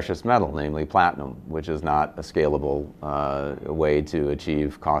 use a precious metal, namely platinum, which is not a scalable way to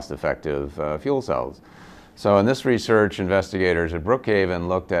achieve cost-effective fuel cells. So in this research, investigators at Brookhaven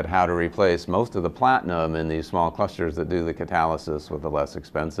looked at how to replace most of the platinum in these small clusters that do the catalysis with a less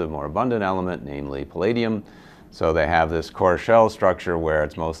expensive, more abundant element, namely palladium. So they have this core shell structure where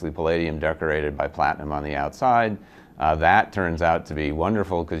it's mostly palladium decorated by platinum on the outside. That turns out to be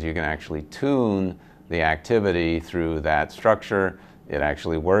wonderful because you can actually tune the activity through that structure. It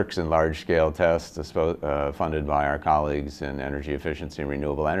actually works in large-scale tests funded by our colleagues in energy efficiency and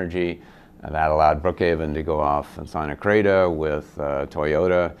renewable energy. And that allowed Brookhaven to go off and sign a CRADA with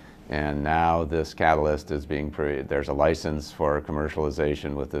Toyota. And now this catalyst is there's a license for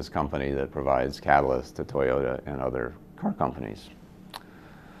commercialization with this company that provides catalysts to Toyota and other car companies.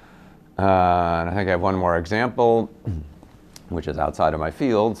 And I think I have one more example, which is outside of my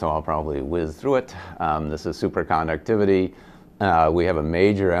field, so I'll probably whiz through it. This is superconductivity. We have a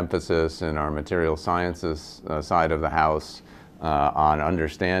major emphasis in our material sciences side of the house on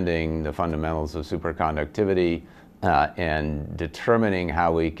understanding the fundamentals of superconductivity and determining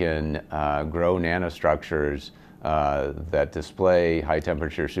how we can grow nanostructures that display high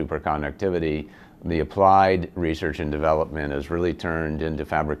temperature superconductivity. The applied research and development has really turned into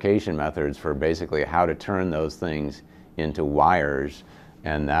fabrication methods for basically how to turn those things into wires.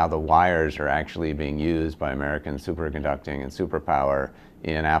 And now the wires are actually being used by American superconducting and superpower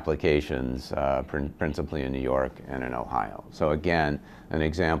in applications principally in New York and in Ohio. So again, an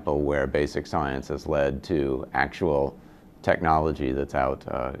example where basic science has led to actual technology that's out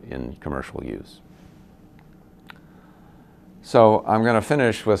in commercial use. So I'm going to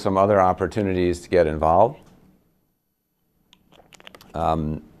finish with some other opportunities to get involved.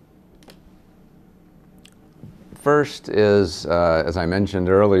 First is, as I mentioned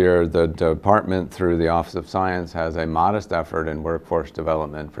earlier, the department through the Office of Science has a modest effort in workforce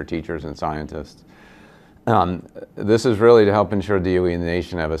development for teachers and scientists. This is really to help ensure DOE and the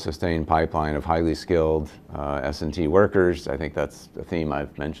nation have a sustained pipeline of highly skilled S&T workers. I think that's a theme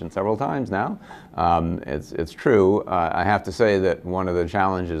I've mentioned several times now. It's true. I have to say that one of the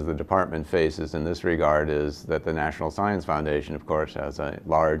challenges the department faces in this regard is that the National Science Foundation, of course, has a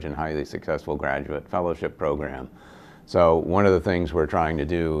large and highly successful graduate fellowship program. So one of the things we're trying to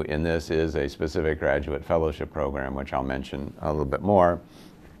do in this is a specific graduate fellowship program, which I'll mention a little bit more.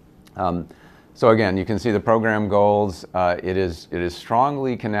 So again, you can see the program goals. It is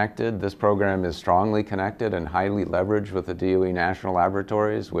strongly connected. This program is strongly connected and highly leveraged with the DOE national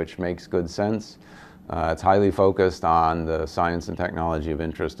laboratories, which makes good sense. It's highly focused on the science and technology of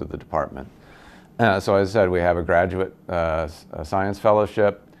interest of the department. So as I said, we have a graduate science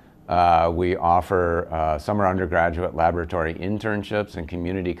fellowship. We offer summer undergraduate laboratory internships and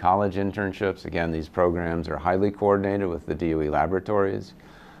community college internships. Again, these programs are highly coordinated with the DOE laboratories.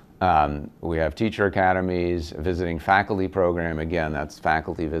 We have teacher academies, a visiting faculty program. Again, that's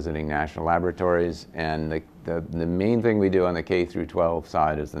faculty visiting national laboratories. And the main thing we do on the K through 12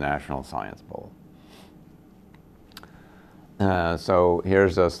 side is the National Science Bowl. So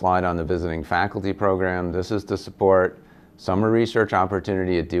here's a slide on the visiting faculty program. This is to support summer research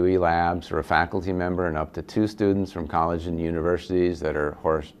opportunity at DOE labs for a faculty member and up to 2 students from college and universities that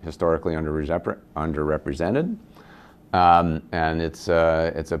are historically underrepresented. And it's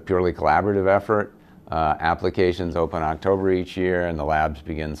a purely collaborative effort. Applications open October each year, and the labs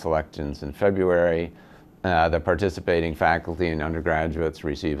begin selections in February. The participating faculty and undergraduates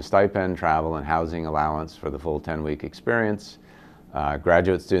receive a stipend, travel, and housing allowance for the full 10-week experience.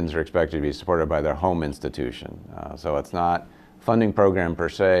 Graduate students are expected to be supported by their home institution. So it's not a funding program per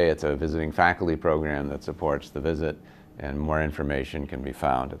se, it's a visiting faculty program that supports the visit, and more information can be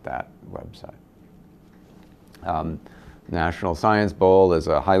found at that website. National Science Bowl is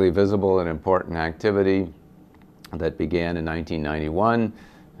a highly visible and important activity that began in 1991.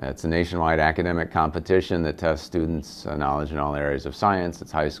 It's a nationwide academic competition that tests students' knowledge in all areas of science.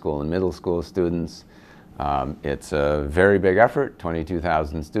 It's high school and middle school students. It's a very big effort,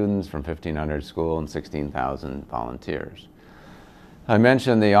 22,000 students from 1,500 schools and 16,000 volunteers. I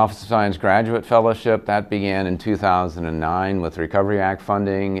mentioned the Office of Science Graduate Fellowship. That began in 2009 with Recovery Act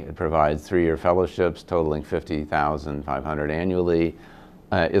funding. It provides 3-year fellowships totaling $50,500 annually.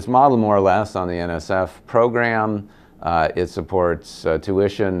 It's modeled more or less on the NSF program. It supports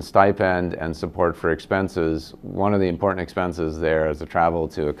tuition, stipend, and support for expenses. One of the important expenses there is the travel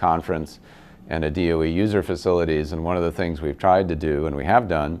to a conference and a DOE user facilities. And one of the things we've tried to do, and we have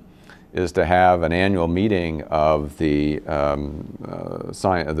done, is to have an annual meeting of the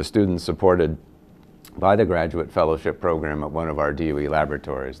students supported by the Graduate Fellowship Program at one of our DOE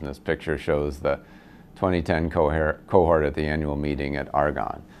laboratories. And this picture shows the 2010 cohort at the annual meeting at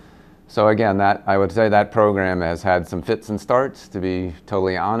Argonne. So again, I would say that program has had some fits and starts. To be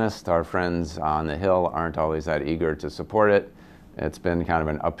totally honest, our friends on the Hill aren't always that eager to support it. It's been kind of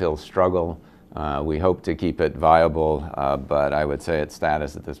an uphill struggle. We hope to keep it viable, but I would say its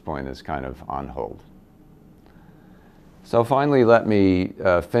status at this point is kind of on hold. So finally, let me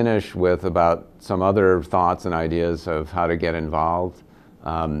finish with about some other thoughts and ideas of how to get involved.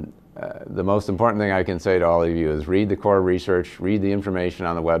 The most important thing I can say to all of you is read the core research, read the information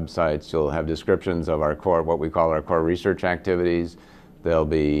on the websites. You'll have descriptions of our core, what we call our core research activities. There'll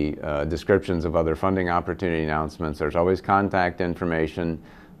be descriptions of other funding opportunity announcements. There's always contact information.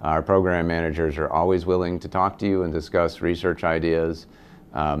 Our program managers are always willing to talk to you and discuss research ideas.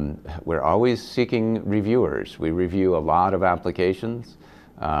 We're always seeking reviewers. We review a lot of applications,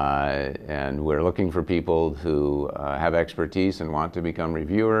 and we're looking for people who have expertise and want to become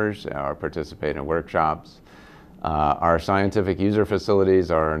reviewers or participate in workshops. Our scientific user facilities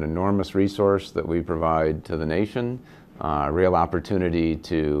are an enormous resource that we provide to the nation. real opportunity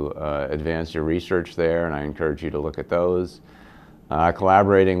to advance your research there, and I encourage you to look at those.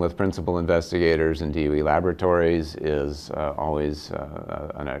 Collaborating with principal investigators in DOE laboratories is always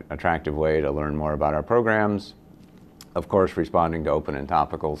an attractive way to learn more about our programs. Of course, responding to open and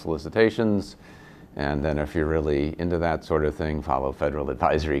topical solicitations. And then if you're really into that sort of thing, follow Federal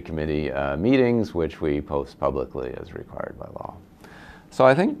Advisory Committee meetings, which we post publicly as required by law. So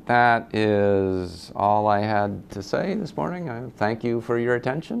I think that is all I had to say this morning. I thank you for your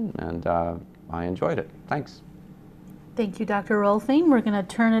attention, and I enjoyed it. Thanks. Thank you, Dr. Rohlfing. We're going to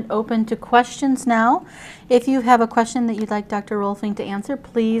turn it open to questions now. If you have a question that you'd like Dr. Rohlfing to answer,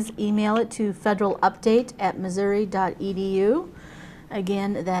 please email it to federalupdate@missouri.edu.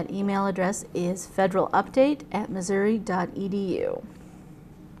 Again, that email address is federalupdate@missouri.edu.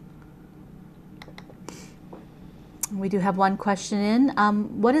 We do have one question in.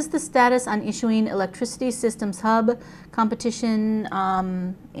 What is the status on issuing Electricity Systems Hub competition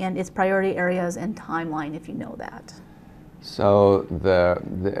and its priority areas and timeline, if you know that? So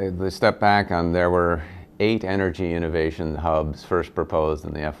the step back on, there were 8 energy innovation hubs first proposed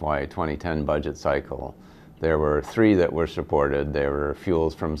in the FY 2010 budget cycle. There were 3 that were supported. There were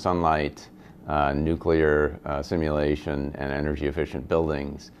fuels from sunlight, nuclear simulation, and energy efficient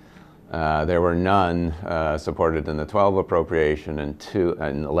buildings. There were none supported in the 12 appropriation and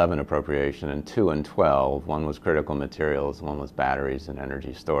 11 appropriation, and 2 and 12. One was critical materials, one was batteries and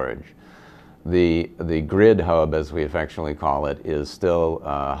energy storage. The grid hub, as we affectionately call it, is still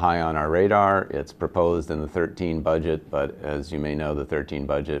high on our radar. It's proposed in the 13 budget, but as you may know, the 13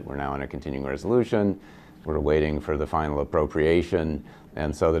 budget, we're now in a continuing resolution. We're waiting for the final appropriation,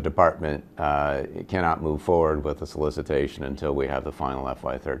 and so the department cannot move forward with the solicitation until we have the final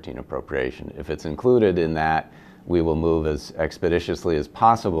FY13 appropriation. If it's included in that, we will move as expeditiously as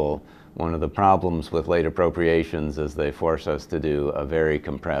possible. One of the problems with late appropriations is they force us to do a very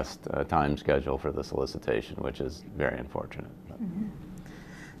compressed time schedule for the solicitation, which is very unfortunate. Mm-hmm.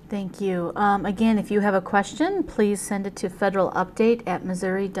 Thank you. Again, if you have a question, please send it to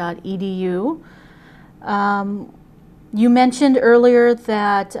federalupdate@missouri.edu. You mentioned earlier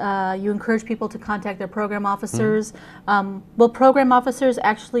that you encourage people to contact their program officers. Mm-hmm. Will program officers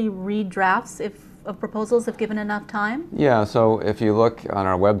actually read drafts of proposals if given enough time? Yeah, so if you look on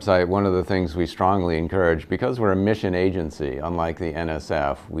our website, one of the things we strongly encourage, because we're a mission agency, unlike the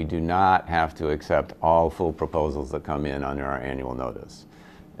NSF, we do not have to accept all full proposals that come in under our annual notice.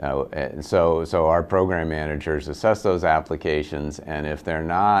 So our program managers assess those applications, and if they're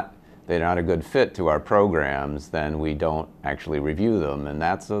not a good fit to our programs, then we don't actually review them, and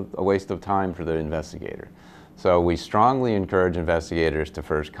that's a waste of time for the investigator. So we strongly encourage investigators to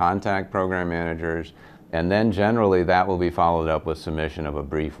first contact program managers, and then generally that will be followed up with submission of a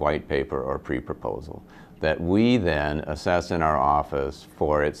brief white paper or pre-proposal that we then assess in our office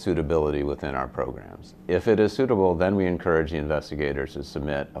for its suitability within our programs. If it is suitable, then we encourage the investigators to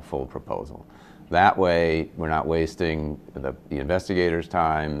submit a full proposal. That way, we're not wasting the investigator's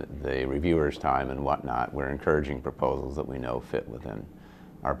time, the reviewer's time, and whatnot. We're encouraging proposals that we know fit within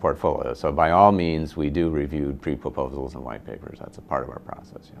our portfolio. So by all means, we do review pre-proposals and white papers. That's a part of our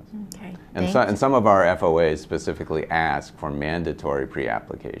process, yes. Okay. And some of our FOAs specifically ask for mandatory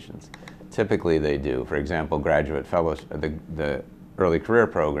pre-applications. Typically they do. For example, graduate fellowship, the early career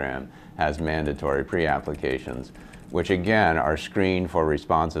program has mandatory pre-applications, which again are screened for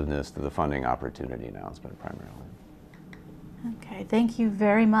responsiveness to the funding opportunity announcement primarily. Okay, thank you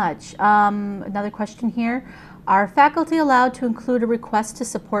very much. Another question here. Are faculty allowed to include a request to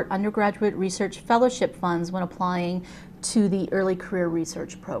support undergraduate research fellowship funds when applying to the early career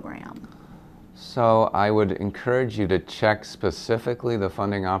research program? So I would encourage you to check specifically the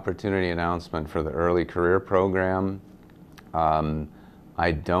funding opportunity announcement for the early career program.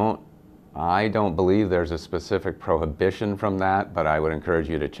 I don't believe there's a specific prohibition from that, but I would encourage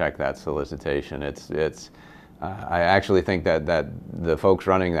you to check that solicitation. I actually think that the folks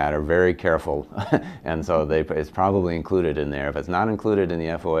running that are very careful, and so it's probably included in there. If it's not included in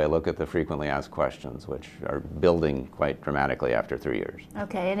the FOA, look at the frequently asked questions, which are building quite dramatically after 3 years.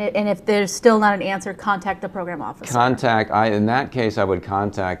 Okay, and if there's still not an answer, contact the program officer. In that case, I would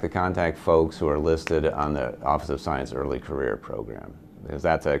contact the contact folks who are listed on the Office of Science Early Career Program, because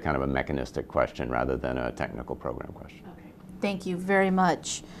that's a kind of a mechanistic question rather than a technical program question. Okay, thank you very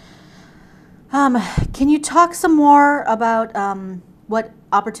much. Can you talk some more about what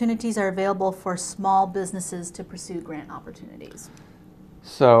opportunities are available for small businesses to pursue grant opportunities?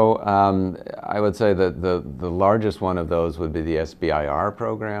 So I would say that the largest one of those would be the SBIR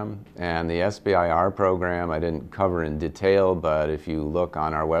program. And the SBIR program I didn't cover in detail, but if you look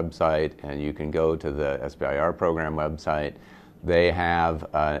on our website and you can go to the SBIR program website, they have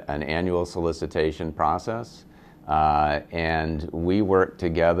an annual solicitation process. And we work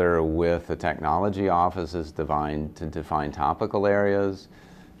together with the technology offices to define topical areas.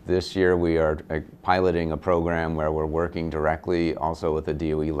 This year we are piloting a program where we're working directly also with the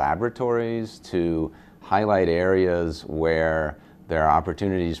DOE laboratories to highlight areas where there are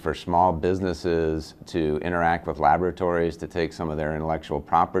opportunities for small businesses to interact with laboratories to take some of their intellectual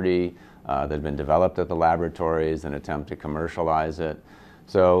property that had been developed at the laboratories and attempt to commercialize it.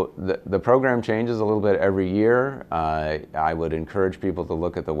 So the program changes a little bit every year. I would encourage people to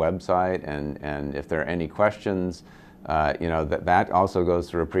look at the website, and if there are any questions, that also goes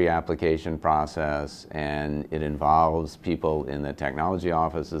through a pre-application process, and it involves people in the technology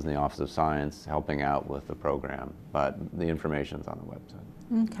offices and the Office of Science helping out with the program. But the information's on the website.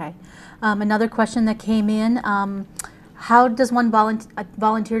 Okay. Another question that came in, how does one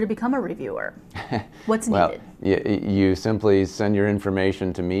volunteer to become a reviewer? What's needed? You simply send your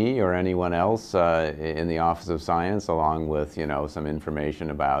information to me or anyone else in the Office of Science, along with some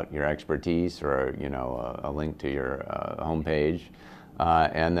information about your expertise or a link to your homepage,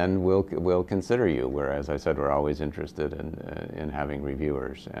 and then we'll consider you. Where, as I said, we're always interested in having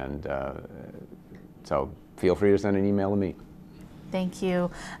reviewers, and so feel free to send an email to me. Thank you.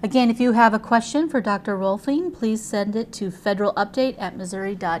 Again, if you have a question for Dr. Rohlfing, please send it to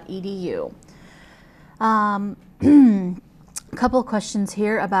federalupdate@missouri.edu. A couple of questions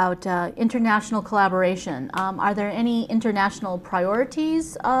here about international collaboration. Are there any international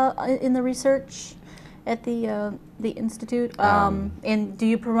priorities in the research at the Institute? And do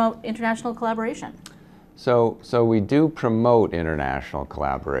you promote international collaboration? So we do promote international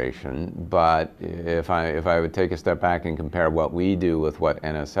collaboration, but if I would take a step back and compare what we do with what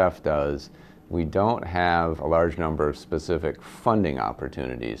NSF does, we don't have a large number of specific funding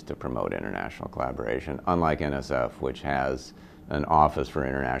opportunities to promote international collaboration, unlike NSF, which has an Office for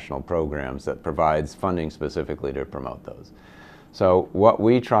International Programs that provides funding specifically to promote those. So what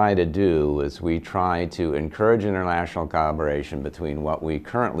we try to do is we try to encourage international collaboration between what we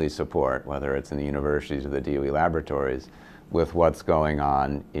currently support, whether it's in the universities or the DOE laboratories, with what's going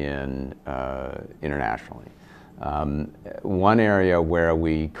on internationally. One area where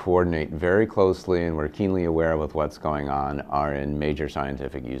we coordinate very closely and we're keenly aware with what's going on are in major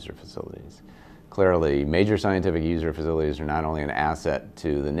scientific user facilities. Clearly, major scientific user facilities are not only an asset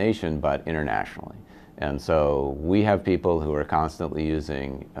to the nation, but internationally. And so we have people who are constantly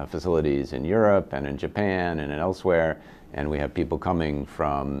using facilities in Europe and in Japan and elsewhere, and we have people coming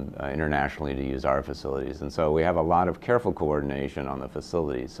from internationally to use our facilities. And so we have a lot of careful coordination on the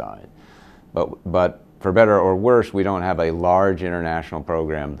facilities side. But for better or worse, we don't have a large international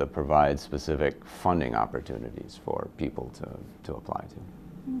program that provides specific funding opportunities for people to apply to.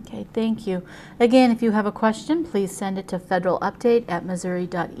 Okay, thank you. Again, if you have a question, please send it to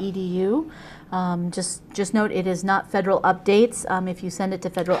federalupdate@missouri.edu. Just note, it is not Federal Updates. If you send it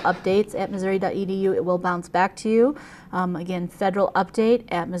to federalupdates@missouri.edu, it will bounce back to you. Again,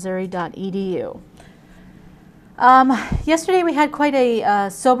 federalupdate@missouri.edu. Yesterday we had quite a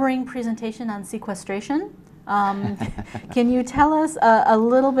sobering presentation on sequestration. Can you tell us a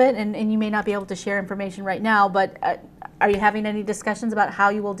little bit, and you may not be able to share information right now, but are you having any discussions about how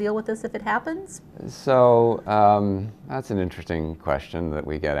you will deal with this if it happens? So that's an interesting question that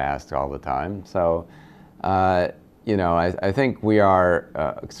we get asked all the time. So, I think we are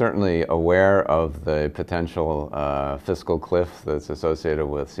certainly aware of the potential fiscal cliff that's associated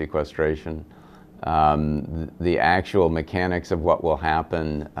with sequestration. The actual mechanics of what will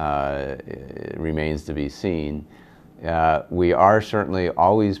happen remains to be seen. We are certainly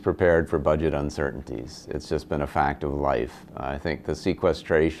always prepared for budget uncertainties. It's just been a fact of life. I think the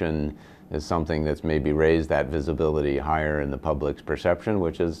sequestration is something that's maybe raised that visibility higher in the public's perception,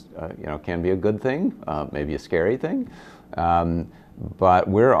 which is, can be a good thing, maybe a scary thing. But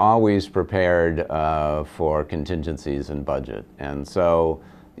we're always prepared for contingencies in budget. And so,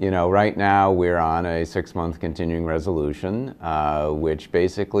 right now we're on a 6-month continuing resolution, which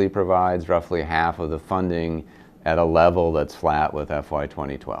basically provides roughly half of the funding at a level that's flat with FY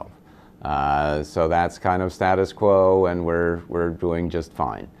 2012. So that's kind of status quo, and we're doing just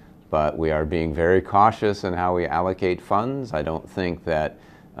fine. But we are being very cautious in how we allocate funds. I don't think that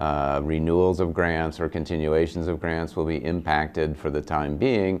renewals of grants or continuations of grants will be impacted for the time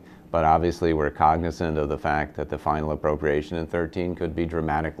being, but obviously we're cognizant of the fact that the final appropriation in 13 could be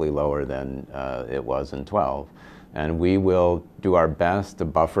dramatically lower than it was in 12. And we will do our best to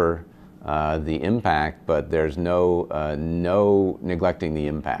buffer the impact, but there's no neglecting the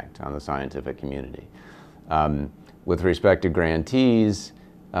impact on the scientific community. With respect to grantees,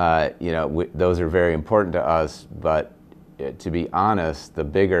 those are very important to us, but to be honest, the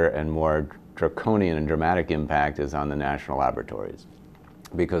bigger and more draconian and dramatic impact is on the national laboratories,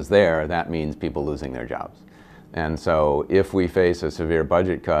 because that means people losing their jobs. And so if we face a severe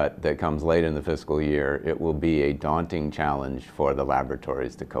budget cut that comes late in the fiscal year, it will be a daunting challenge for the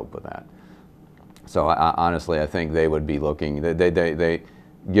laboratories to cope with that. So honestly, I think they would be looking,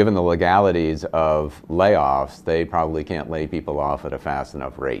 given the legalities of layoffs, they probably can't lay people off at a fast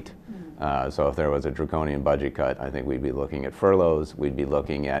enough rate. So if there was a draconian budget cut, I think we'd be looking at furloughs, we'd be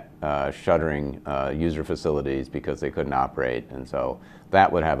looking at shuttering user facilities because they couldn't operate, and so that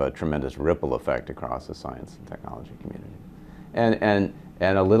would have a tremendous ripple effect across the science and technology community. And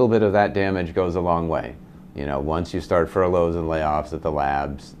a little bit of that damage goes a long way. Once you start furloughs and layoffs at the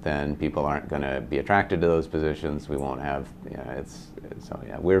labs, then people aren't going to be attracted to those positions. We won't have,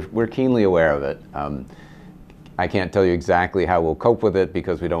 we're keenly aware of it. I can't tell you exactly how we'll cope with it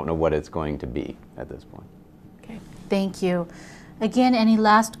because we don't know what it's going to be at this point. Okay, thank you. Again, any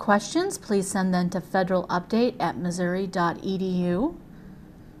last questions, please send them to federalupdate@missouri.edu.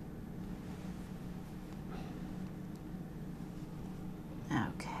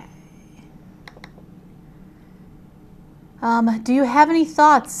 Okay. Do you have any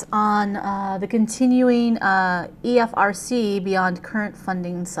thoughts on the continuing EFRC beyond current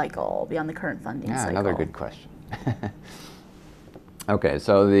funding cycle, beyond the current funding cycle? Another good question. Okay,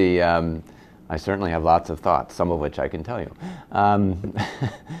 so I certainly have lots of thoughts, some of which I can tell you. No,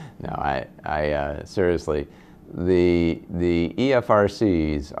 seriously, the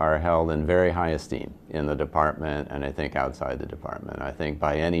EFRCs are held in very high esteem in the department and I think outside the department. I think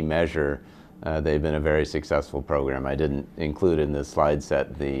by any measure, they've been a very successful program. I didn't include in this slide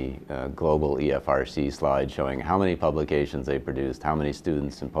set the global EFRC slide showing how many publications they produced, how many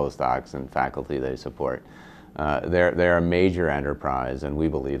students and postdocs and faculty they support. They're a major enterprise, and we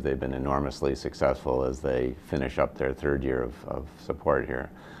believe they've been enormously successful as they finish up their third year of support here.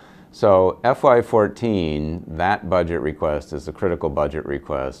 So FY14, that budget request is a critical budget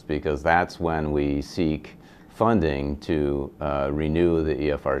request because that's when we seek funding to renew the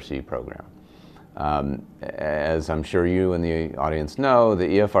EFRC program. As I'm sure you and the audience know,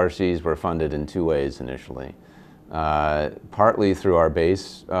 the EFRCs were funded in two ways initially. Partly through our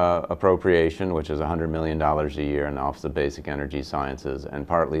base appropriation, which is $100 million a year in the Office of Basic Energy Sciences, and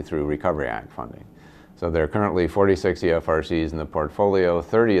partly through Recovery Act funding. So there are currently 46 EFRCs in the portfolio.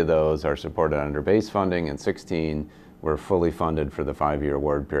 30 of those are supported under base funding, and 16 were fully funded for the 5-year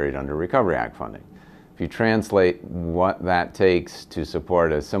award period under Recovery Act funding. If you translate what that takes to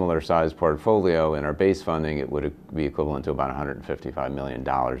support a similar size portfolio in our base funding, it would be equivalent to about $155 million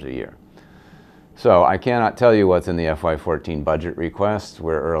a year. So I cannot tell you what's in the FY14 budget request.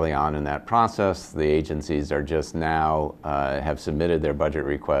 We're early on in that process. The agencies are just now have submitted their budget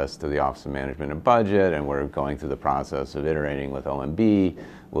request to the Office of Management and Budget, and we're going through the process of iterating with OMB.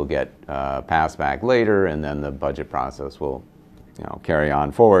 We'll get passed back later, and then the budget process will carry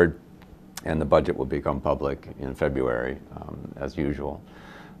on forward, and the budget will become public in February, as usual.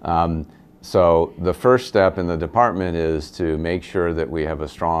 So the first step in the department is to make sure that we have a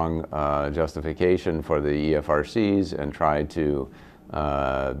strong justification for the EFRCs and try to,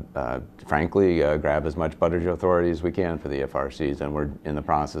 frankly, grab as much budget authority as we can for the EFRCs, and we're in the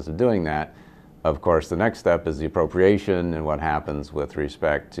process of doing that. Of course, the next step is the appropriation and what happens with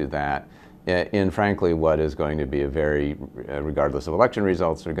respect to that in, frankly, what is going to be a very, regardless of election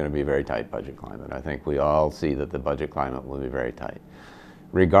results, are going to be a very tight budget climate. I think we all see that the budget climate will be very tight.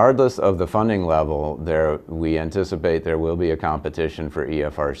 Regardless of the funding level, we anticipate there will be a competition for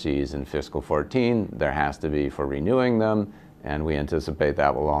EFRCs in fiscal 14. There has to be for renewing them, and we anticipate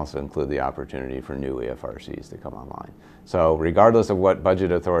that will also include the opportunity for new EFRCs to come online. So regardless of what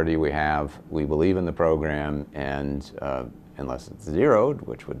budget authority we have, we believe in the program, and unless it's zeroed,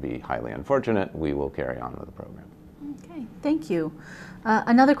 which would be highly unfortunate, we will carry on with the program. Okay, thank you.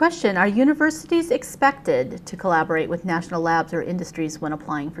 Another question, are universities expected to collaborate with national labs or industries when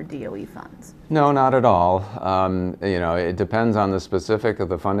applying for DOE funds? No, not at all. It depends on the specific of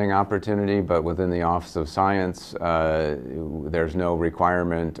the funding opportunity, but within the Office of Science, there's no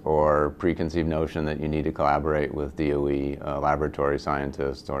requirement or preconceived notion that you need to collaborate with DOE laboratory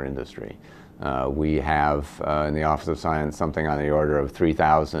scientists or industry. We have in the Office of Science something on the order of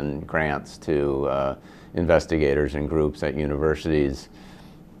 3,000 grants to investigators and groups at universities.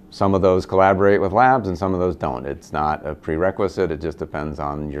 Some of those collaborate with labs and some of those don't. It's not a prerequisite, it just depends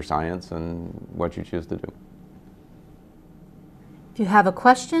on your science and what you choose to do. you have a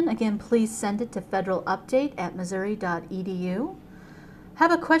question, again, please send it to federalupdate@missouri.edu.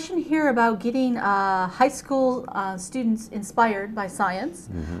 Have a question here about getting high school students inspired by science.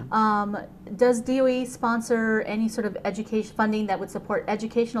 Does DOE sponsor any sort of education funding that would support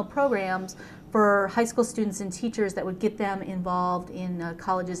educational programs for high school students and teachers that would get them involved in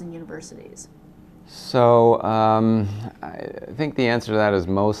colleges and universities? So I think the answer to that is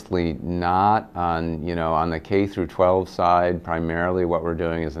mostly not. On on the K through 12 side, primarily what we're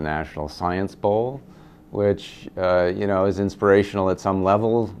doing is a National Science Bowl, which is inspirational at some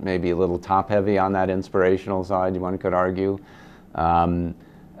level, maybe a little top heavy on that inspirational side, one could argue.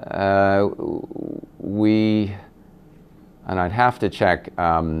 And I'd have to check,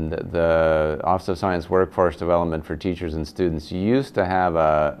 the Office of Science Workforce Development for Teachers and Students used to have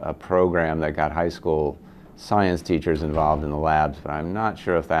a program that got high school science teachers involved in the labs, but I'm not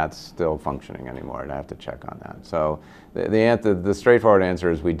sure if that's still functioning anymore. I'd have to check on that. So the straightforward answer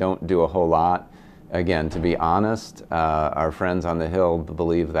is we don't do a whole lot. Again, to be honest, our friends on the Hill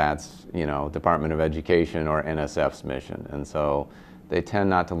believe that's Department of Education or NSF's mission, and so they tend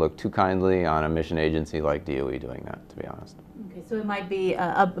not to look too kindly on a mission agency like DOE doing that, to be honest. Okay, so it might be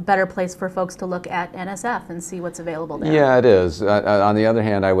a better place for folks to look at NSF and see what's available there. Yeah, it is. On the other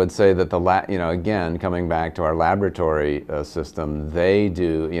hand, I would say that again, coming back to our laboratory system, they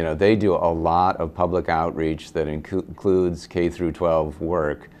do a lot of public outreach that includes K through 12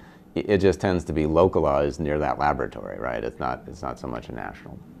 work. It just tends to be localized near that laboratory, right? It's not so much a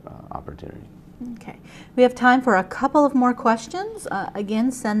national opportunity. Okay. We have time for a couple of more questions.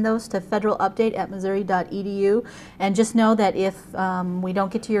 Again, send those to federalupdate@missouri.edu. And just know that if we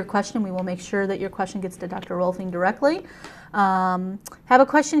don't get to your question, we will make sure that your question gets to Dr. Rohlfing directly. Have a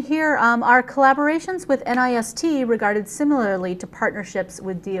question here. Are collaborations with NIST regarded similarly to partnerships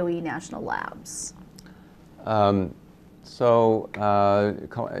with DOE national labs? So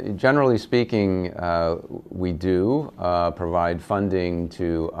generally speaking, we do provide funding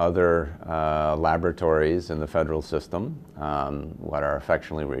to other laboratories in the federal system, what are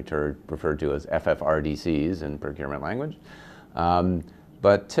affectionately referred to as FFRDCs in procurement language.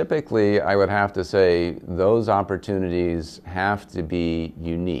 But typically, I would have to say those opportunities have to be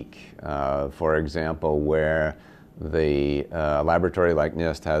unique. For example, where the laboratory like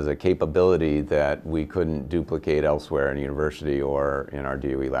NIST has a capability that we couldn't duplicate elsewhere in a university or in our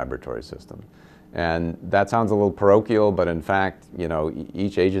DOE laboratory system. And that sounds a little parochial, but in fact,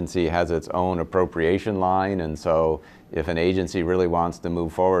 each agency has its own appropriation line, and so if an agency really wants to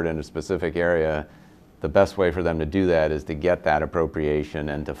move forward in a specific area, the best way for them to do that is to get that appropriation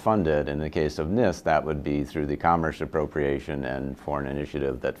and to fund it. In the case of NIST, that would be through the Commerce Appropriation and Foreign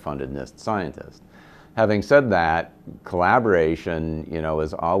Initiative that funded NIST scientists. Having said that, collaboration,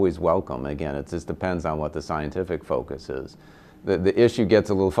 is always welcome. Again, it just depends on what the scientific focus is. The issue gets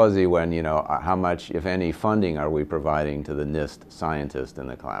a little fuzzy when, how much, if any, funding are we providing to the NIST scientist in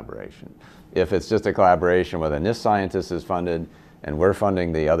the collaboration. If it's just a collaboration where the NIST scientist is funded and we're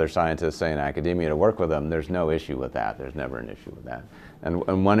funding the other scientists, say in academia, to work with them, there's no issue with that. There's never an issue with that.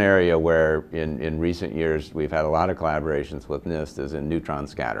 And one area where in recent years we've had a lot of collaborations with NIST is in neutron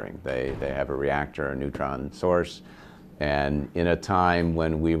scattering. They have a reactor, a neutron source, and in a time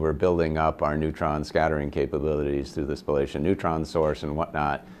when we were building up our neutron scattering capabilities through the spallation neutron source and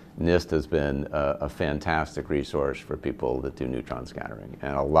whatnot, NIST has been a fantastic resource for people that do neutron scattering,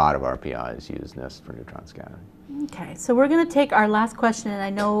 and a lot of our PIs use NIST for neutron scattering. Okay, so we're going to take our last question, and I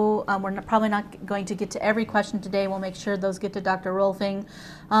know we're probably not going to get to every question today. We'll make sure those get to Dr. Rohlfing.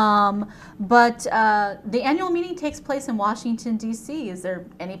 But the annual meeting takes place in Washington, D.C. Is there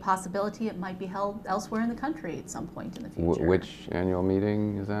any possibility it might be held elsewhere in the country at some point in the future? Which annual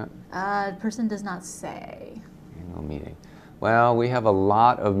meeting is that? The person does not say. Annual meeting. Well, we have a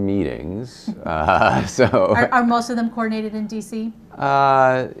lot of meetings, so... Are most of them coordinated in D.C.?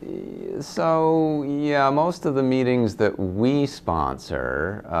 So, yeah, most of the meetings that we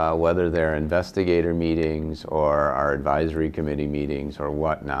sponsor, whether they're investigator meetings or our advisory committee meetings or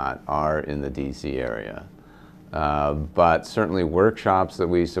whatnot, are in the D.C. area. But certainly workshops that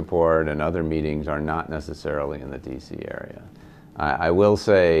we support and other meetings are not necessarily in the D.C. area. I will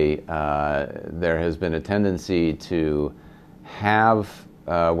say there has been a tendency to have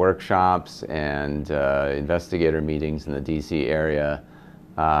workshops and investigator meetings in the DC area,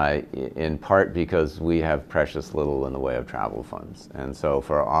 in part because we have precious little in the way of travel funds. And so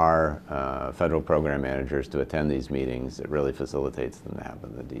for our federal program managers to attend these meetings, it really facilitates them to have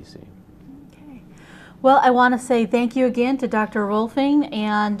them in the DC. Okay. Well, I want to say thank you again to Dr. Rohlfing,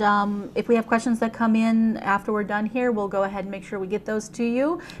 and if we have questions that come in after we're done here, we'll go ahead and make sure we get those to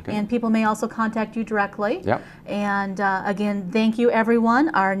you. Okay. And people may also contact you directly. Yep. And again, thank you everyone.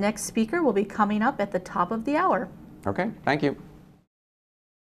 Our next speaker will be coming up at the top of the hour. Okay, thank you.